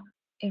are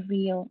a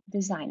real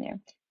designer.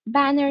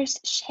 Banners,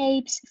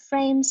 shapes,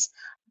 frames,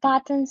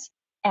 buttons,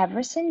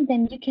 everything.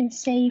 Then you can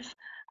save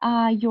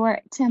your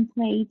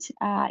template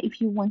if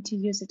you want to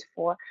use it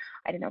for,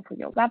 I don't know, for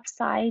your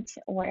website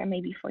or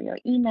maybe for your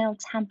email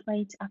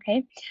template.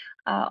 Okay,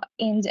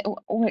 and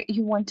or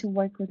you want to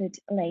work with it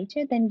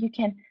later, then you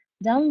can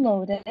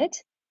download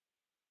it.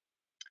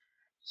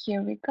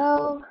 Here we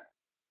go.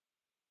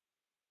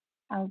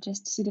 I'll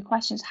just see the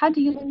questions. How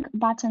do you link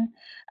button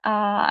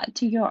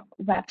to your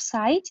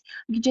website?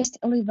 You just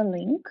leave a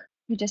link.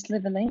 You just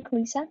leave a link,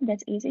 Lisa.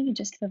 That's easy. You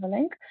just leave a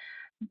link.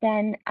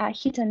 Then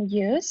hit on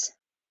use.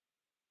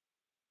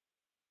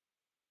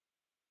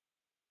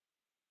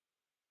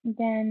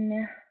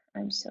 Then,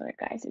 I'm sorry,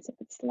 guys, it's a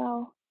bit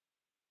slow.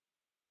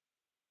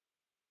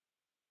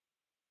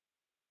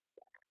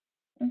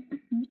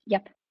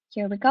 Yep,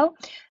 here we go.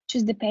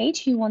 Choose the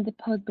page you want the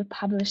post be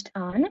published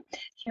on.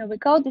 Here we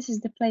go. This is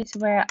the place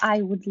where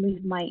I would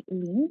leave my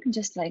link,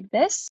 just like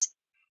this.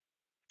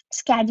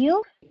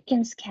 Schedule, you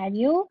can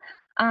schedule,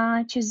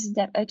 choose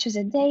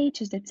a day,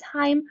 choose the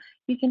time.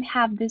 You can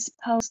have this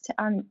post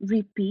on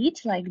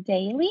repeat, like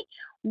daily,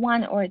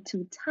 1 or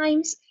 2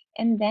 times,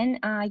 and then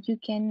you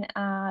can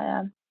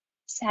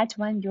set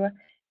when your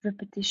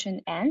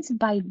repetition ends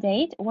by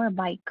date or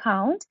by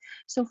count.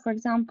 So for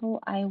example,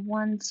 I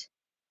want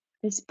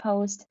this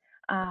post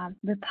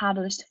be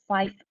published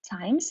 5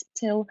 times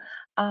till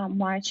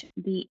March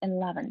the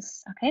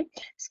 11th. Okay,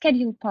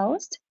 schedule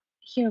post.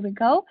 Here we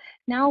go.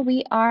 Now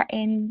we are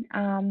in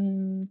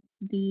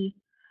the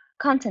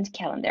content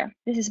calendar.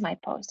 This is my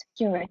post.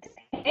 Here it is.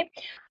 Okay,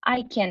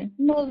 I can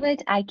move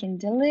it, I can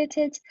delete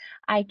it,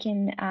 I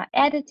can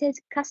edit it,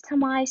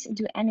 customize,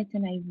 do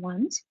anything I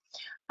want.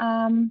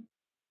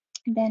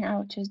 Then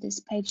I'll choose this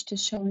page to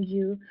show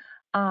you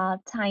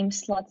time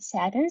slot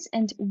settings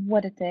and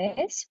what it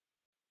is.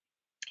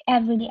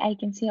 Every day I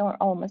can see, or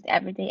almost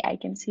every day I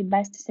can see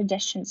best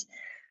suggestions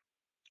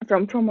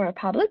from our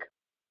public,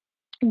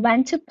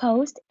 when to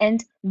post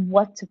and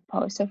what to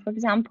post. So for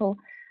example,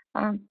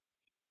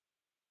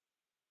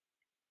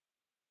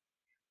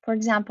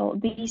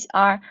 these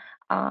are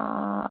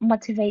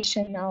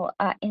motivational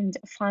and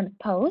fun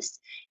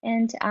posts,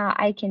 and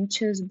I can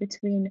choose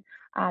between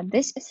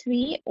these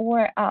 3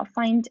 or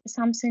find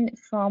something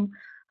from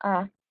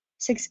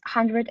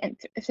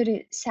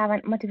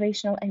 637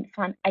 motivational and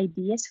fun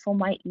ideas for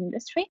my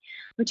industry,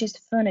 which is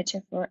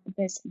furniture for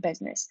this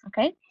business.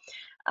 Okay.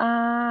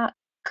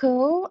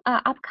 Cool.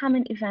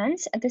 Upcoming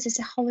events. This is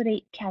a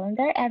holiday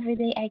calendar. Every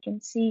day I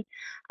can see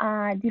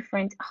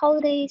different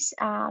holidays,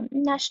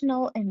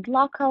 national and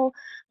local.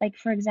 Like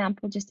for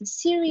example, just a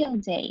cereal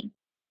day,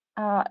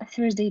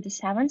 Thursday the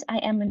 7th. I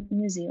am in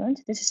New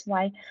Zealand. This is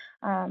why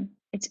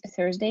it's a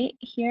Thursday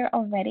here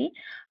already.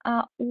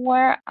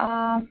 Or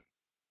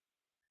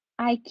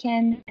I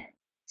can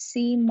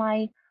see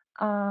my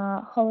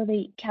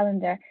holiday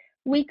calendar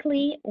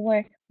weekly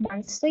or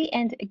monthly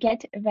and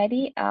get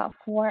ready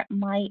for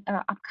my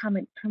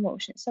upcoming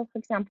promotion. So for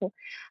example,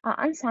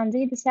 on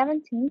Sunday the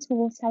 17th, we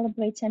will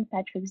celebrate St.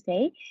 Patrick's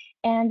Day.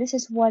 And this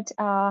is what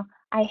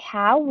I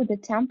have with the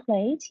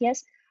template.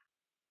 Yes,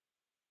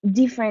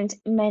 different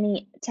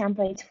many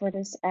templates for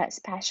this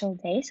special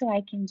day. So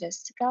I can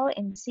just go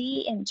and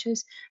see and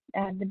choose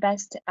the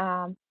best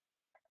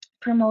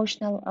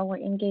promotional or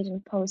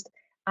engaging post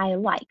I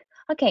like.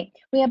 Okay,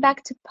 we are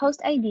back to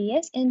post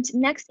ideas, and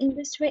next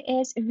industry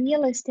is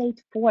real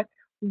estate for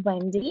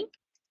Wendy.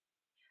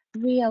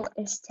 Real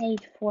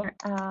estate for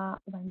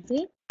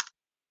Wendy.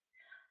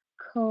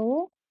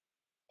 Cool.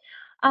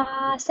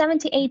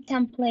 78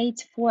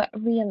 templates for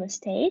real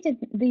estate.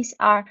 These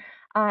are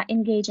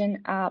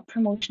engaging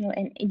promotional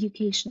and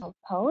educational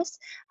posts.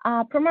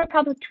 Promo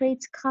Republic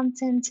creates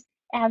content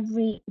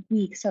every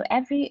week. So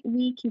every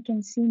week you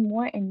can see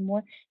more and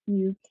more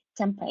new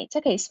templates.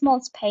 Okay,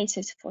 small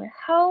spaces for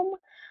home.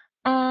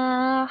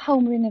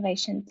 Home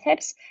renovation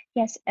tips.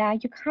 Yes,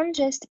 you can't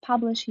just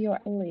publish your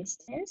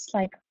listings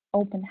like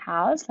open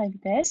house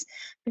like this,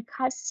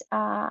 because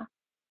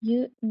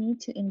you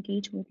need to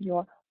engage with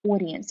your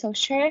audience. So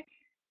share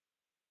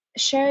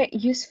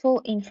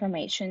useful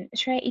information,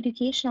 share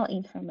educational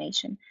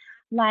information,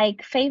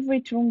 like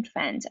favorite room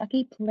trends.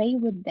 Okay, play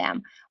with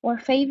them, or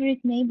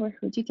favorite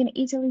neighborhood. You can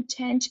easily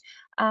change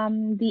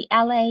the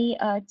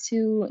LA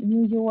to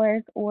New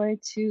York or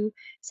to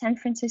San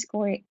Francisco,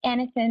 or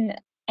anything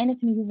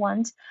you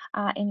want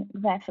in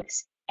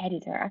graphics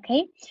editor.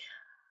 Okay.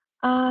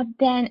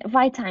 Then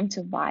right time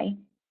to buy.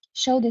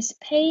 Show the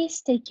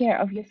space, take care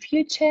of your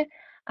future,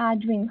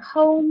 dream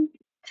home,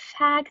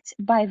 fact,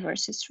 buy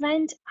versus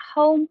rent,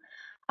 home,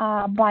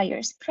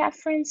 buyers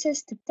preferences,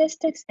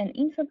 statistics, and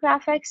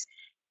infographics.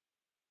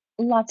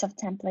 Lots of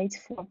templates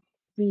for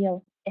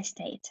real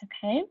estate.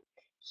 Okay,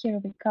 here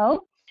we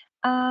go.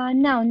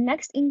 Now,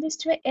 next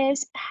industry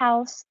is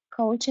health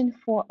coaching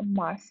for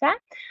Martha.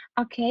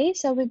 Okay,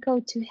 so we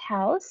go to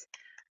health.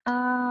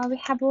 We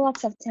have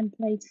lots of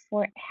templates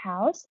for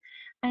health,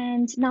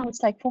 and now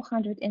it's like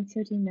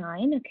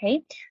 439.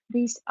 Okay,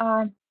 these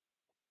are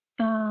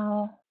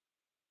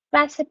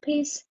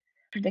recipes,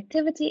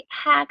 productivity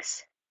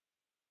hacks,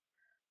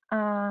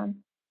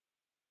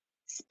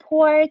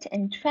 sport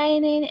and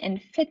training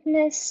and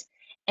fitness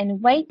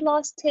and weight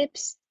loss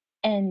tips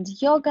and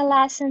yoga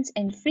lessons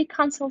and free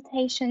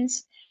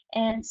consultations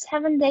and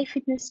 7-day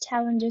fitness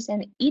challenges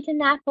and eat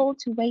an apple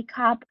to wake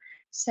up.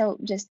 So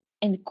just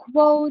in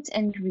quotes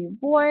and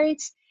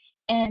rewards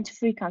and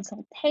free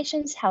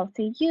consultations,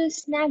 healthy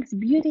use, snacks,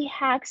 beauty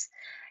hacks,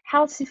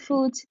 healthy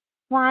foods,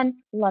 fun,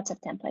 lots of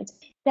templates.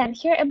 Then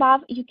here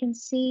above, you can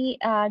see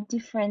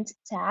different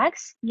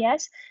tags,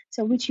 yes,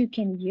 so which you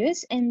can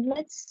use. And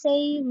let's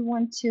say we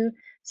want to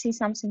see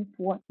something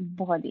for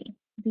body.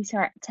 These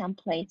are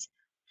templates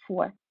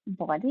for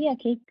body.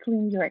 Okay,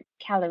 clean your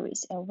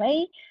calories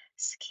away,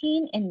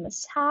 skin and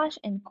massage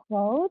and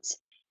clothes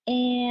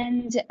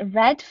and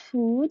red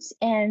foods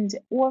and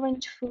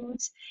orange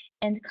foods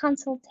and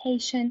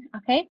consultation,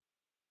 okay?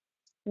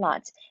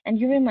 Lots. And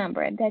you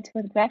remember that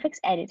with graphics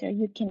editor,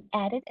 you can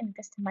edit and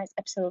customize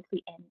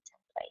absolutely any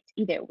template,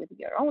 either with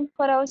your own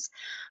photos,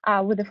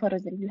 with the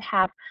photos that you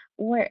have,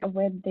 or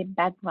with the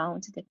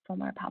background that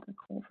from our public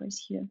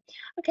offers you.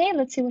 Okay,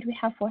 let's see what we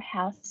have for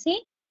healthy.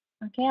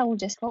 Okay, I will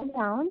just scroll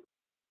down.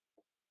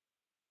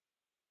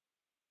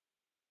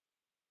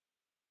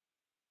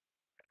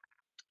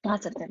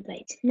 Lots of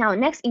templates. Now,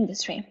 next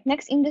industry.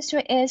 Next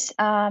industry is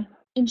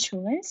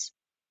insurance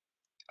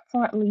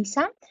for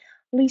Lisa.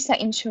 Lisa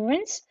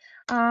Insurance.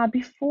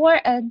 Before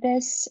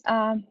this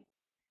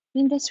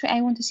industry, I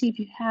want to see if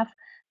you have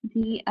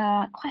the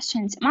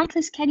questions.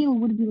 Monthly schedule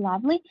would be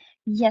lovely.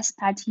 Yes,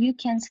 Pat, you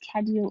can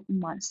schedule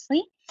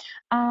monthly.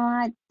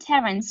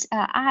 Terence,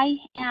 I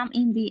am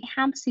in the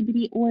hemp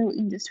CBD oil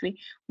industry.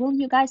 Will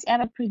you guys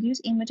ever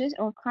produce images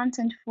or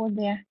content for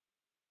the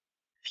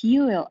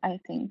fuel, I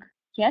think?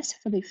 Yes,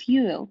 for the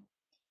fuel.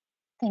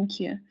 Thank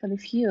you for the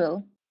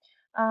fuel.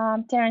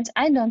 Terence,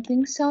 I don't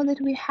think so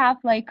that we have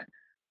like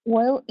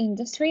oil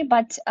industry,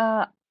 but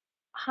 100%,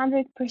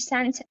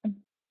 100%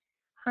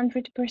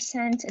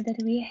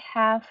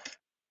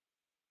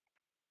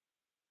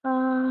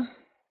 uh,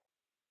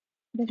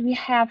 that we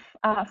have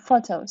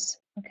photos,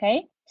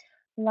 okay,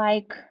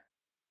 like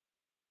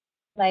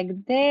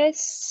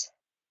this,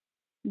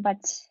 but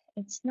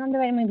it's not the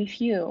way. Maybe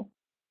few.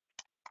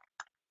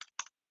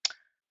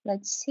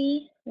 Let's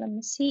see. Let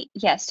me see.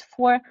 Yes,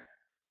 for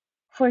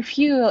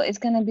fuel, it's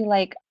gonna be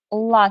like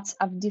lots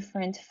of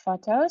different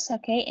photos,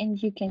 okay,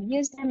 and you can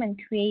use them and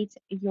create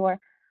your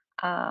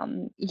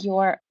own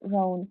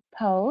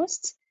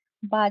posts.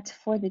 But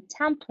for the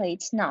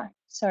templates, no,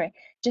 sorry,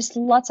 just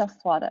lots of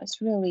photos,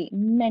 really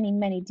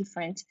many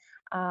different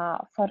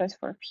photos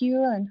for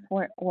fuel and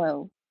for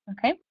oil.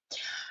 Okay,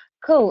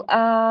 cool.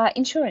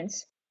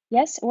 Insurance.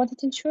 Yes, what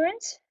is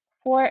insurance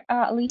for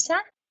Lisa?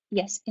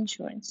 Yes,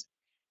 insurance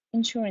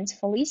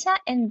for Lisa,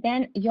 and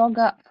then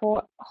yoga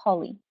for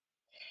Holly.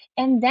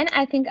 And then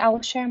I think I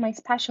will share my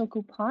special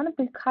coupon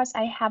because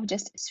I have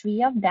just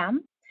 3 of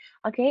them.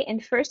 Okay,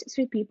 and first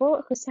 3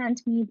 people who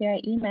sent me their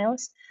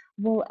emails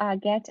will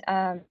get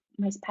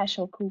my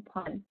special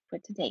coupon for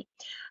today.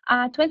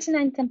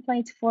 29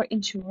 templates for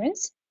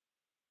insurance.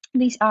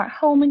 These are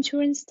home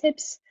insurance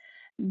tips,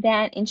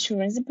 then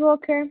insurance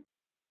broker,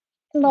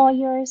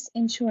 lawyers,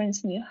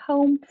 insurance new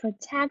home,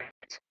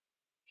 protect,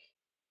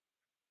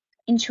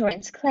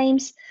 insurance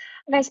claims.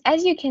 Guys,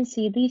 as you can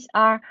see, these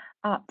are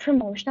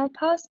promotional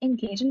posts,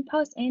 engagement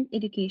posts, and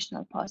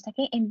educational posts,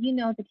 okay? And you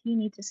know that you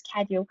need to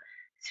schedule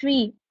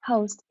 3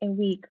 posts a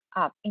week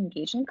of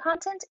engagement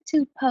content,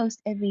 2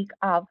 posts a week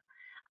of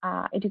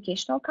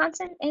educational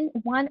content, and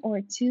 1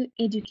 or 2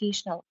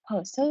 educational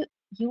posts. So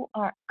you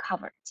are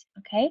covered,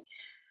 okay?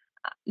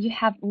 You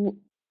have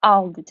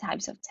all the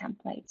types of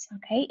templates,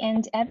 okay?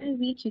 And every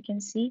week you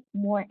can see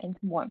more and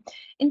more.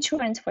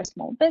 Insurance for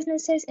small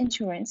businesses,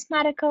 insurance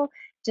medical,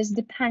 just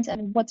depends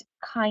on what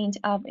kind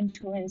of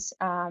insurance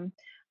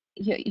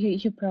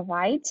you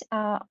provide,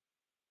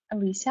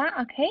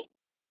 Lisa, okay?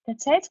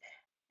 That's it.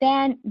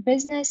 Then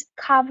business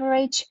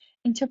coverage,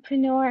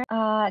 entrepreneur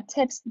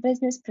tips,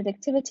 business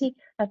productivity,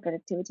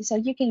 productivity. So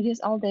you can use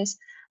all this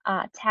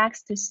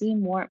tags to see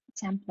more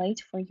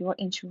template for your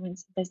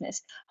insurance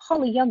business.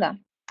 Holy yoga.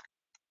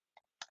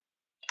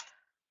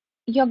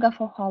 Yoga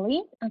for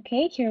Holly.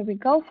 Okay, here we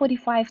go.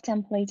 45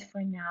 templates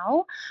for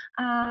now.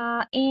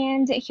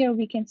 And here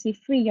we can see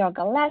free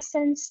yoga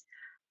lessons.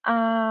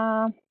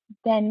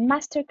 Then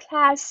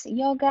masterclass,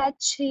 yoga,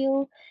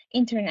 chill,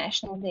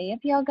 International Day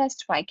of Yoga,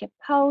 strike a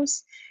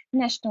pose,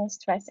 National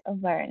Stress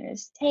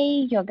Awareness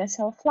Day, yoga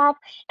self-love.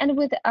 And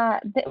with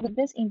with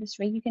this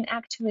industry, you can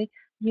actually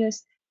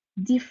use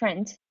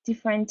different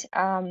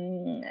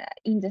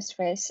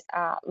industries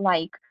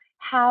like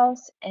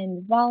health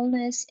and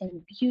wellness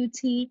and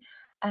beauty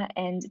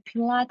and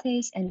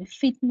Pilates and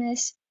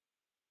fitness,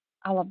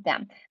 all of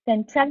them.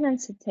 Then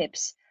pregnancy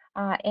tips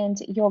and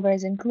yoga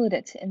is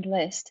included in the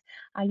list.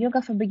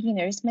 Yoga for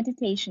beginners,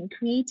 meditation,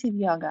 creative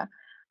yoga,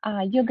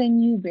 yoga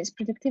newbies,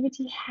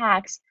 productivity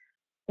hacks,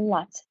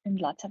 lots and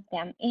lots of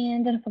them.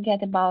 And don't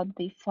forget about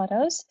the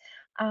photos,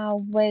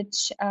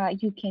 which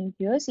you can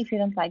use. If you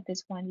don't like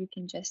this one, you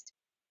can just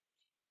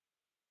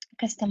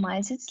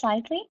customize it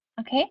slightly.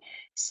 Okay,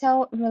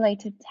 so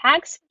related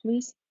tags,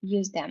 please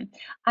use them.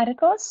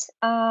 Articles,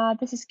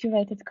 this is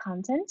curated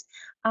content.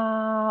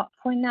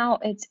 For now,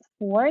 it's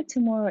 4.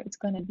 Tomorrow, it's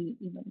going to be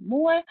even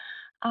more.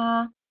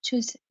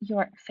 Choose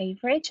your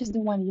favorite, choose the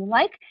one you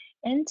like,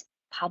 and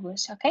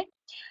publish. Okay.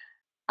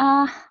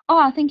 Uh,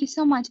 oh, thank you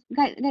so much.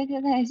 Guys,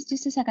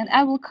 just a second.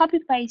 I will copy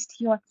paste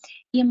your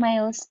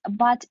emails,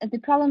 but the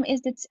problem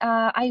is that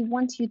I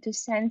want you to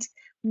send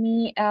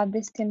me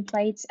these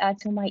templates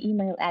to my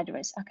email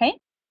address. Okay?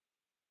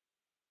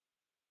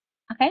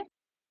 Okay.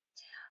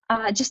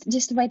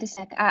 Just wait a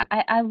sec.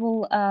 I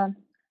will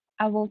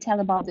tell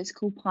about this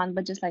coupon,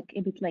 but just like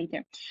a bit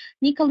later.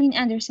 Nicolene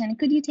Anderson,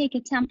 could you take a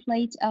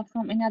template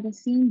from another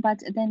theme,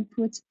 but then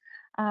put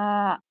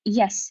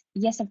Yes,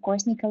 of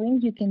course,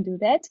 Nicolene, you can do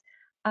that.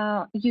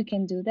 You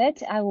can do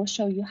that. I will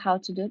show you how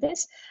to do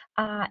this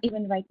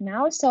even right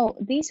now. So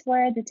these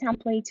were the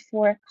templates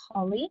for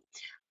Holly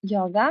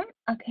yoga.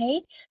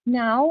 Okay,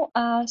 now,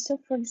 so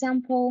for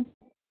example,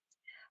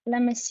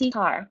 let me see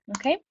car.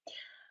 Okay,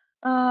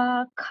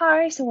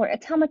 cars or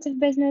automotive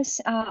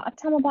business,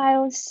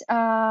 automobiles.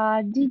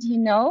 Did you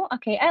know?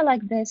 Okay, I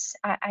like this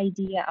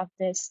idea of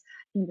this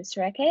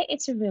industry. Okay,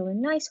 it's a really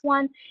nice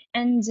one,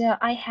 and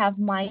I have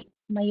my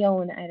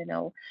own, I don't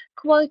know,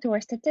 quote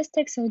or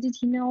statistics. So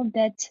did you know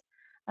that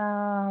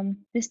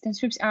distance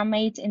trips are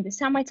made in the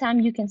summertime?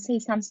 You can say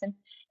something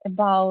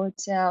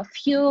about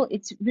fuel.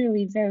 It's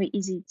really very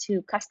easy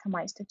to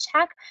customize, to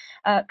check,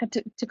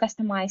 to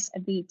customize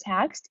the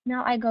text.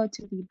 Now I go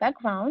to the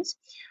backgrounds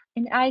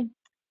and I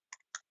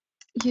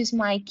use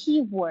my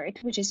keyword,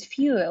 which is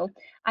fuel.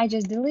 I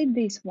just delete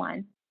this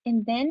one,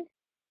 and then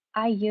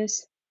I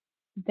use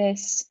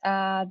this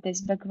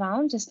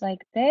background just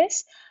like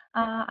this.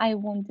 I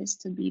want this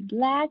to be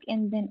black,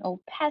 and then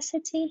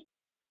opacity,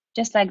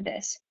 just like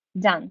this.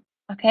 Done.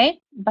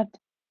 Okay, but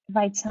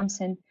write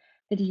something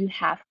that you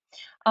have,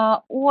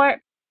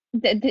 or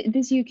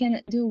this you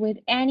can do with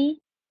any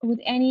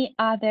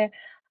other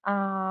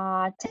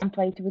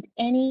template, with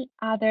any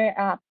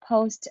other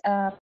post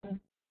that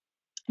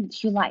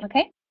you like.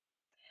 Okay.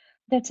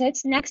 That's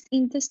it. Next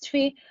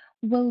industry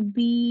will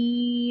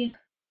be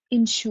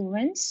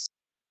insurance.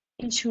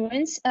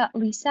 Insurance,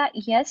 Lisa,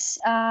 yes,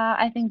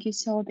 I think you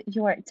sold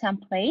your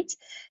template.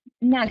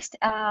 Next,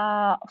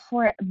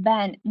 for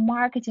Ben,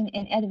 marketing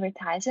and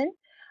advertising.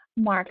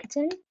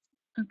 Marketing,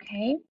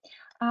 okay.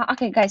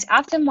 Okay, guys,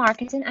 after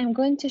marketing, I'm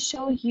going to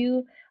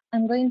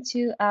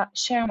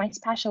share my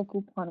special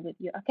coupon with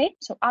you, okay?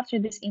 So after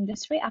this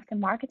industry, after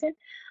marketing,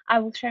 I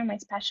will share my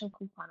special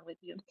coupon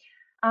with you.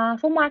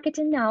 For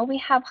marketing now, we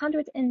have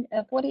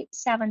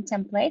 147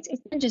 templates.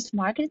 It's not just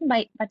marketing,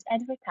 but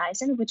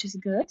advertising, which is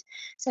good.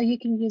 So you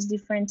can use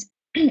different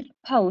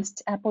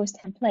post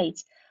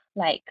templates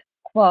like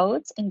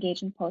quotes,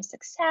 engaging post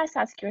success,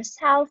 ask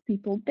yourself,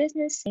 people,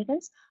 business,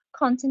 savings,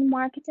 content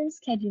marketing,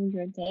 schedule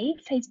your day,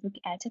 Facebook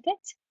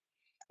etiquette.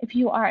 If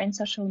you are in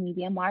social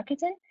media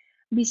marketing,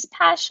 be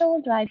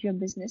special, drive your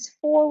business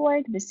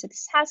forward, be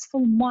successful,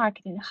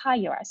 marketing,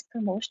 hire us,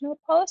 promotional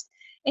post,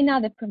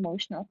 another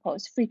promotional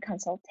post, free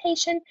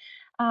consultation,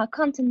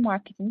 content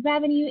marketing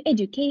revenue,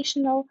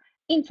 educational,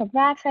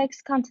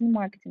 infographics, content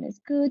marketing is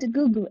good,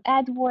 Google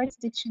AdWords,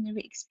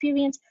 dictionary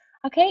experience.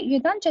 Okay, you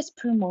don't just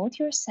promote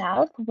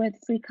yourself with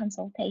free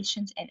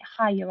consultations and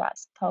hire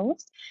us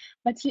posts,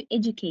 but you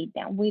educate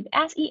them with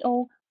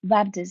SEO,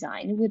 web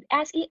design, with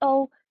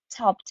SEO,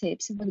 top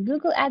tips, with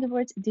Google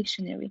AdWords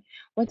dictionary,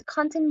 with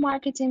content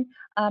marketing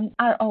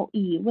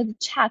ROE, with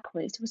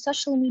checklist, with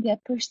social media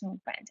personal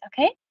brand.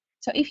 Okay.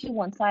 So if you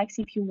want likes,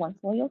 if you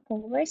want loyal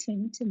followers, you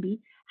need to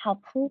be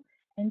helpful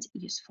and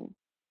useful.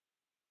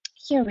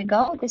 Here we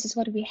go. This is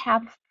what we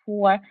have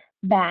for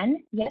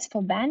ban. Yes,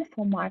 for ban,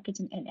 for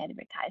marketing and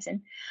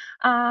advertising.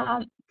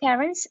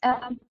 Terence,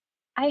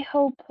 I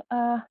hope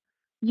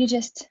you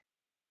just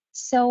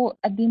saw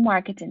the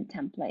marketing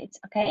templates.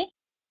 Okay.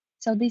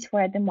 So these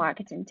were the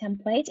marketing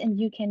templates and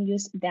you can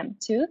use them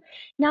too.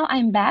 Now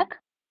I'm back.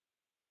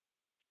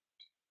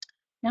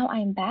 Now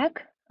I'm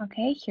back.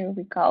 Okay, here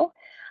we go.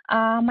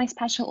 My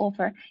special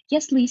offer.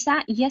 Yes,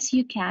 Lisa, yes,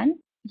 you can.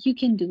 You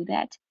can do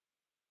that.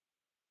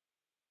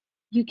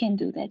 You can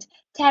do that.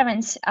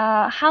 Terence,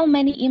 how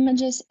many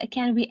images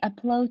can we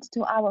upload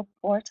to our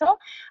portal?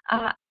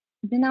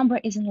 The number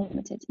isn't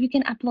limited. You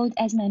can upload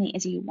as many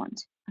as you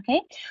want.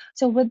 Okay,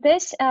 so with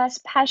this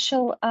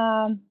special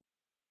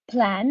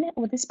plan,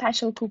 with a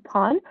special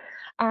coupon,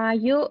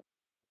 you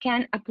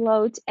can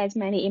upload as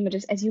many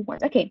images as you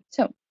want. Okay,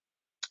 so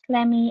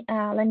let me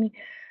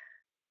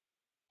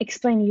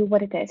explain you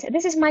what it is.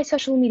 This is my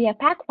social media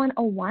pack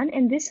 101,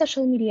 and this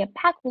social media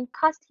pack will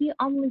cost you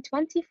only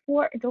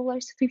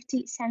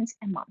 $24.50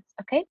 a month.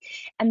 Okay,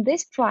 and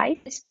this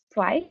price,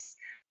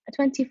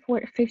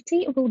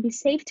 $24.50, will be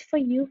saved for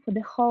you for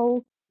the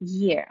whole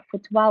year, for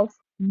 12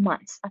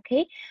 months.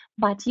 Okay,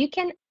 but you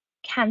can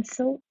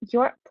cancel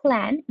your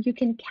plan. You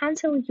can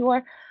cancel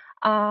your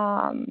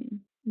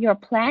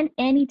plan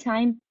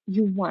anytime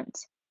you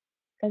want.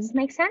 Does this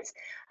make sense?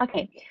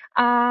 Okay.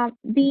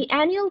 The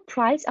annual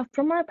price of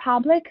Premier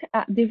Republic,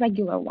 the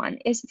regular one,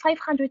 is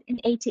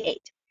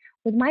 588.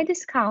 With my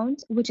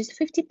discount, which is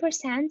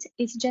 50%,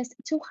 it's just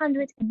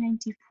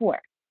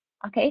 294.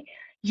 Okay.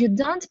 You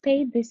don't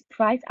pay this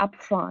price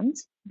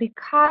upfront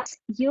because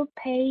you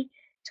pay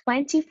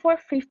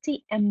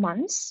 24.50 a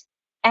month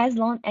as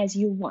long as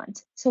you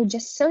want. So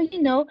just so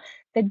you know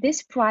that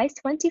this price,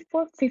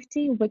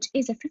 24.50, which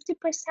is a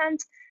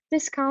 50%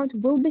 discount,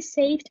 will be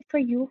saved for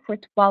you for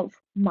 12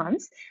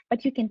 months,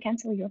 but you can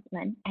cancel your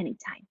plan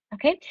anytime.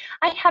 Okay,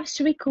 I have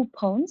 3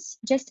 coupons,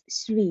 just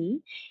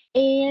 3,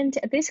 and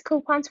these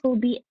coupons will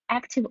be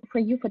active for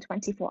you for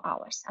 24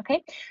 hours.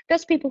 Okay,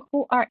 those people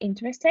who are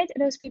interested,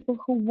 those people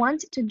who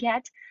want to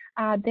get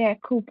their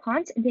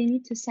coupons, they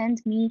need to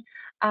send me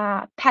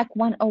pack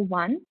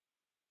 101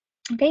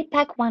 Okay,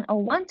 pack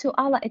 101 to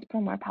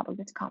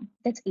allah@promorepublic.com.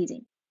 That's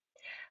easy.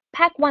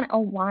 Pack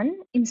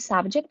 101 in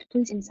subject,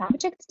 please in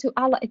subject to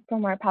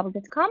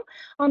allah@promorepublic.com.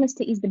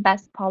 Honesty is the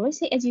best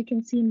policy. As you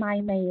can see,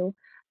 my mail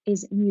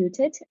is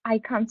muted. I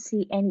can't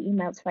see any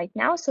emails right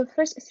now. So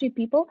first three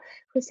people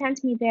who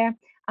sent me their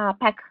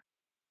pack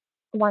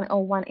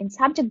 101 in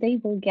subject, they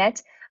will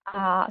get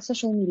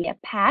social media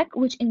pack,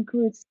 which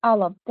includes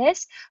all of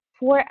this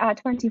for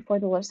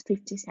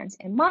 $24.50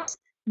 a month.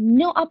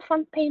 No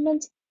upfront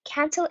payment,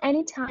 cancel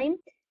anytime,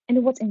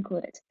 and what's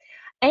included.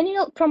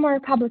 Annual Promo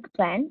Republic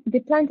plan, the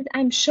plan that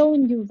I'm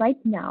showing you right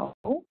now.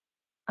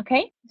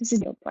 Okay, this is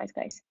the price,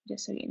 guys,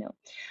 just so you know.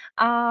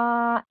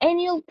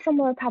 Annual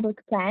Promo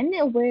Republic plan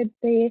with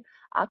the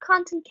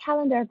content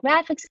calendar,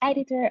 graphics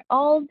editor,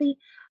 all the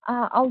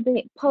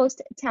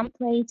post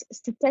templates,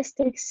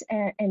 statistics,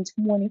 and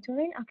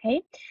monitoring.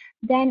 Okay,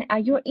 then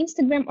your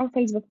Instagram or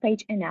Facebook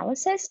page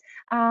analysis.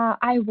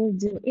 I will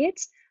do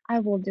it. I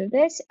will do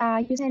this.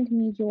 You send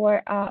me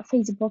your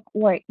Facebook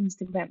or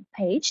Instagram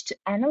page to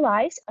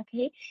analyze.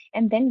 Okay,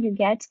 and then you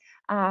get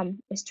a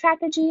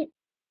strategy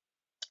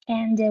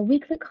and a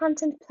weekly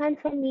content plan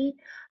from me,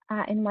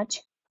 and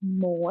much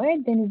more.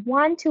 Then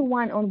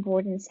one-to-one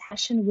onboarding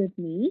session with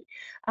me.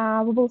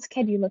 We will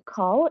schedule a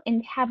call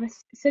and have a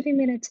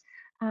 30-minute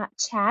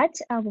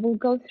chat. We will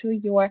go through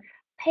your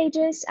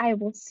pages. I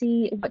will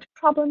see what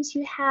problems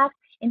you have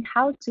and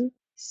how to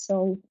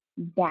solve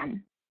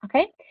them.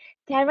 Okay,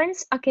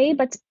 Terence. Okay,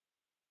 but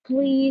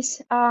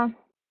please, I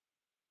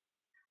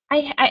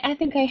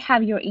think I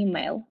have your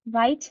email,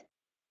 right?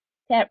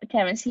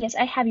 Terence, yes,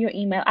 I have your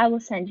email. I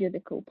will send you the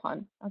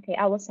coupon. Okay,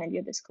 I will send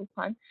you this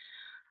coupon.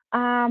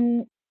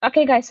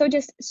 Okay, guys, so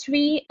just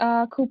three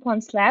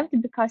coupons left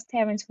because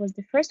Terence was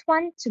the first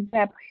one to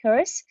grab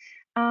hers.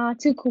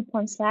 Two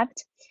coupons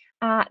left.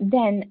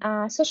 Then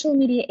Social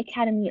Media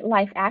Academy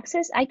Live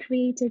Access. I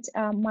created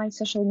my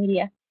Social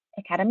Media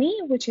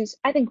Academy, which is,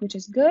 I think, which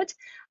is good.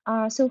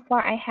 So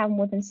far, I have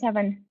more than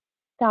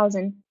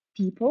 7,000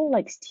 people,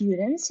 like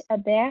students,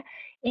 there,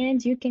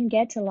 and you can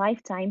get a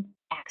lifetime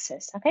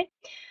access. Okay,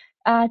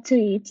 to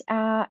it.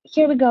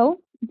 Here we go.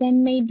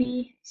 Then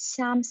maybe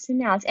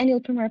something else.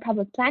 Annual Premier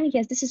Public Plan.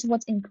 Yes, this is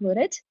what's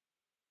included.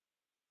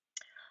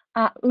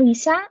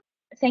 Lisa,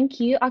 thank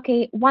you.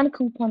 Okay, one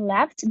coupon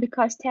left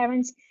because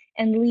Terence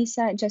and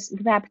Lisa just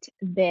grabbed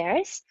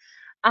theirs.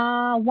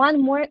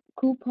 One more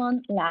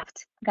coupon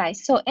left,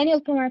 guys. So annual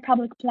Premier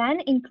Public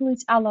Plan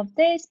includes all of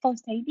this,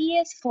 post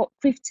ideas for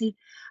 50,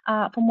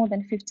 for more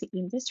than 50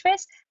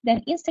 industries.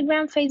 Then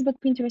Instagram, Facebook,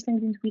 Pinterest,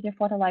 LinkedIn, Twitter,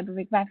 photo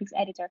library, graphics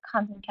editor,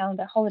 content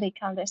calendar, holiday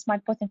calendar,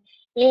 smart posting,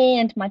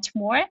 and much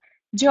more.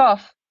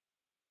 Geoff,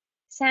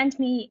 send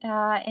me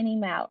an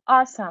email.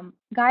 Awesome,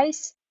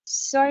 guys.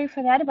 Sorry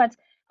for that, but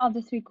all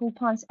the three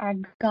coupons are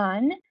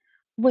gone,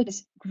 which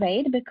is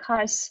great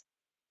because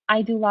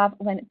I do love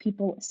when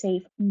people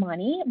save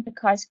money,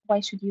 because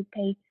why should you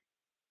pay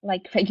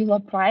like regular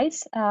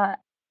price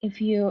if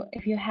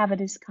you have a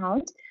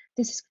discount?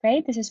 This is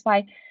great. This is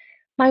why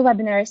my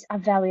webinars are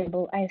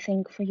valuable, I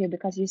think, for you,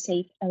 because you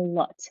save a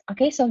lot.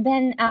 Okay, so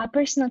then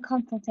personal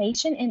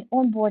consultation and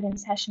onboarding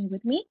session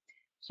with me.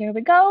 Here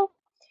we go.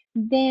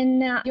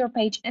 Then your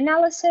page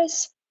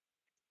analysis.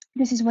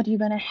 This is what you're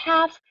gonna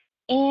have.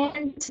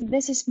 And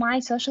this is my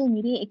Social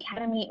Media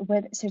Academy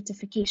with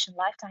certification,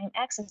 lifetime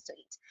access to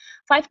it.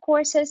 5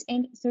 courses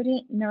and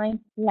 39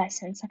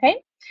 lessons,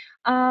 okay?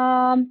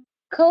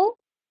 Cool.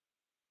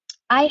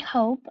 I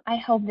hope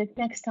that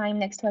next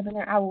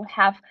webinar, I will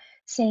have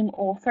same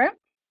offer.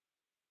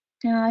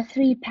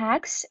 3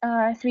 packs,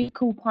 3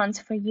 coupons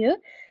for you.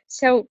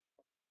 So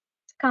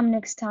come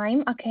next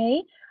time,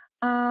 okay?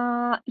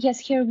 Yes,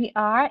 here we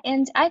are.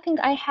 And I think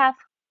I have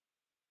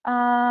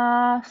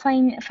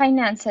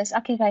finances.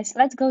 Okay, guys,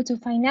 let's go to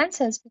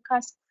finances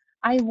because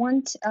I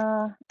want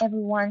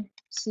everyone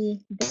to see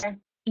their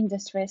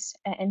industries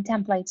and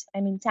templates. I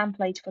mean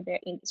template for their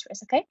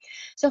industries. Okay,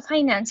 so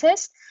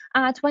finances,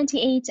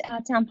 28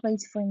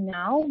 templates for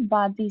now,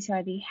 but these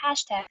are the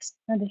hashtags,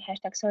 not the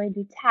hashtags, sorry,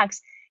 the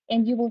tags,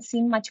 and you will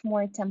see much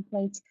more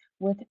templates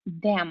with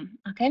them.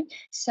 Okay,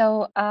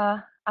 so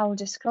I'll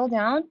just scroll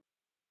down.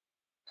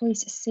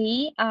 Please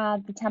see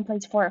the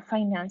templates for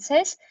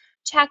finances,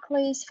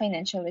 checklist,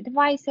 financial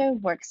advisor,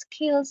 work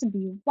skills,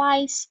 be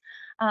wise,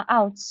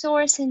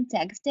 outsourcing,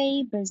 tax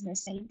day,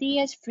 business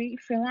ideas,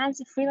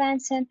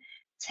 freelancing,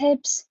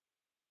 tips,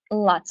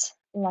 lots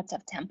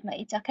of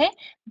templates. Okay,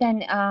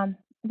 then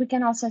we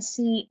can also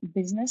see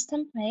business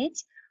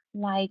templates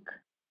like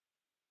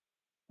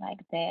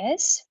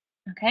this.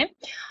 Okay,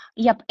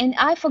 yep, and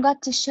I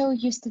forgot to show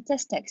you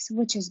statistics,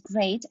 which is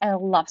great. I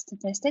love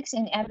statistics,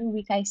 and every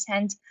week I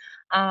send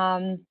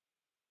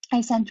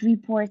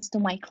reports to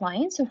my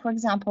clients. So for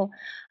example,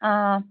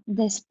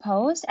 this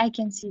post, I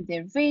can see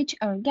the reach,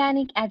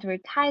 organic,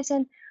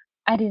 advertising.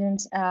 I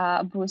didn't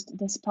boost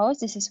this post.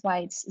 This is why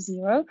it's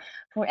 0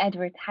 for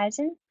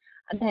advertising.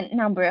 And then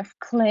number of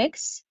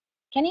clicks.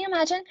 Can you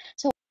imagine?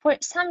 So for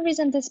some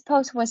reason, this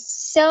post was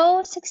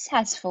so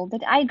successful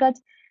that I got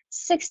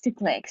 60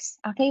 clicks,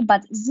 okay,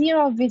 but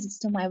 0 visits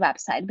to my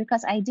website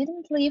because I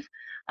didn't leave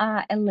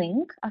a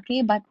link,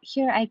 okay, but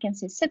here I can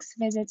see 6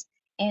 visits,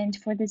 and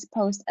for this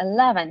post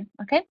 11,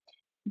 okay.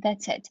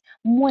 That's it.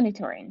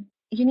 Monitoring.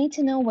 You need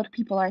to know what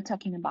people are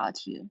talking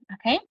about you,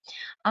 okay.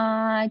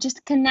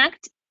 Just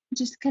connect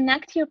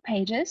your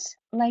pages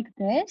like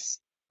this,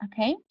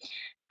 okay.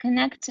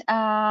 Connect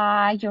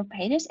your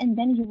pages, and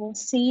then you will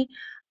see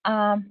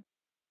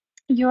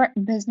your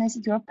business,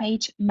 your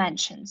page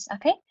mentions,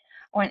 okay,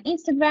 on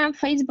Instagram,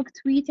 Facebook,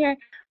 Twitter,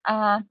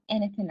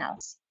 anything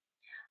else.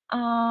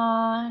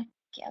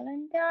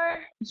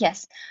 Calendar,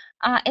 yes.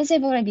 As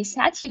I've already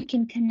said, you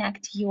can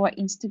connect your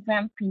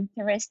Instagram,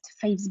 Pinterest,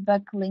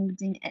 Facebook,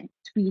 LinkedIn, and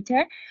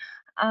Twitter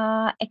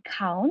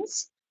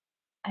accounts.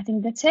 I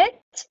think that's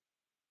it.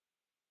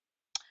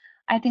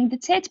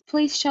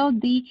 Please show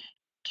the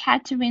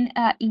catering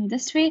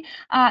industry.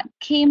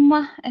 Kim,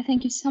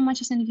 thank you so much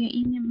for sending you an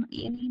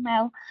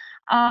email.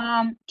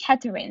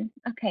 Catering,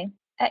 okay.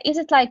 Is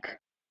it like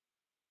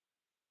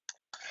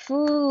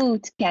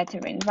food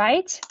catering,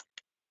 right?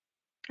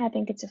 I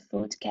think it's a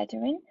food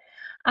catering.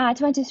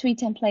 23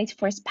 templates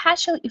for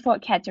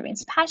catering,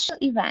 special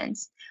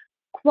events,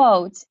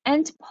 quotes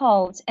and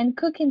polls and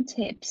cooking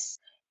tips,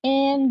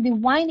 and the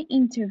wine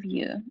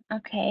interview,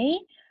 okay.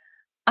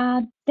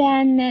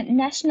 Then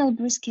National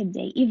Brisket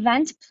Day,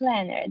 event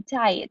planner,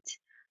 diet.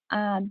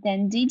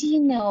 Then did you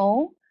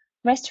know,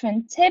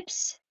 restaurant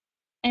tips,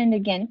 and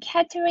again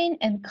catering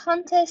and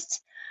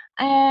contests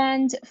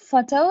and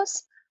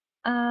photos.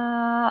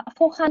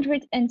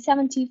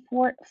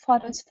 474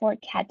 photos for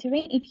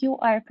catering. If you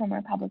are a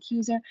Premier Public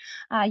user,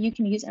 you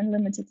can use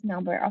unlimited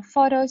number of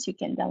photos. You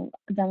can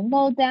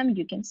download them,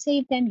 you can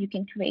save them, you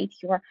can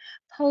create your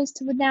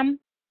post with them.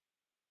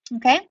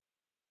 Okay,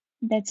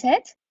 that's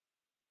it.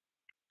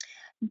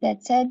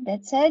 That's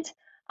it.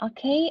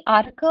 Okay,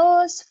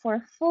 articles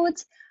for food.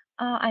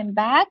 I'm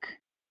back.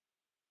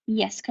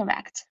 Yes,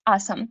 correct.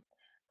 Awesome.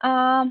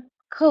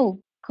 Cool.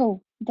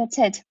 That's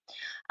it.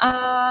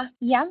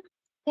 Yeah,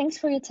 thanks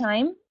for your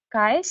time,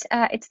 guys.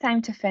 It's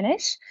time to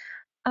finish.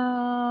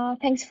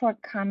 Thanks for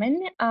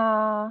coming.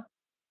 I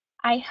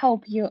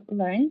hope you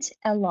learned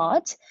a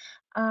lot.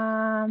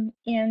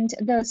 And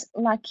those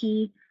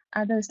lucky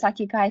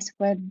guys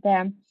with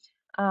their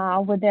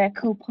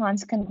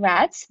coupons,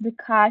 congrats,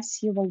 because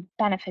you will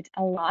benefit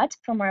a lot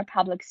from our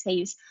public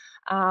saves.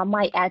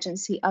 My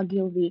agency,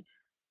 Ogilvy,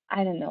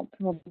 I don't know,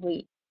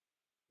 probably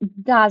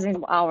dozens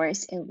of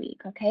hours a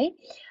week. Okay.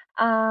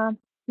 Uh,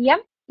 yeah,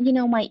 you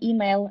know my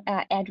email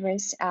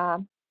address.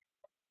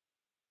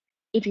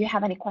 If you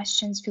have any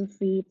questions, feel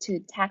free to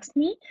text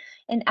me.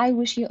 And I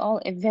wish you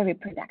all a very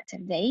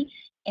productive day.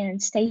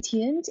 And stay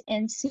tuned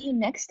and see you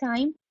next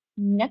time,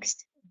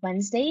 next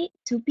Wednesday,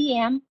 2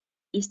 p.m.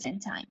 Eastern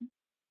Time.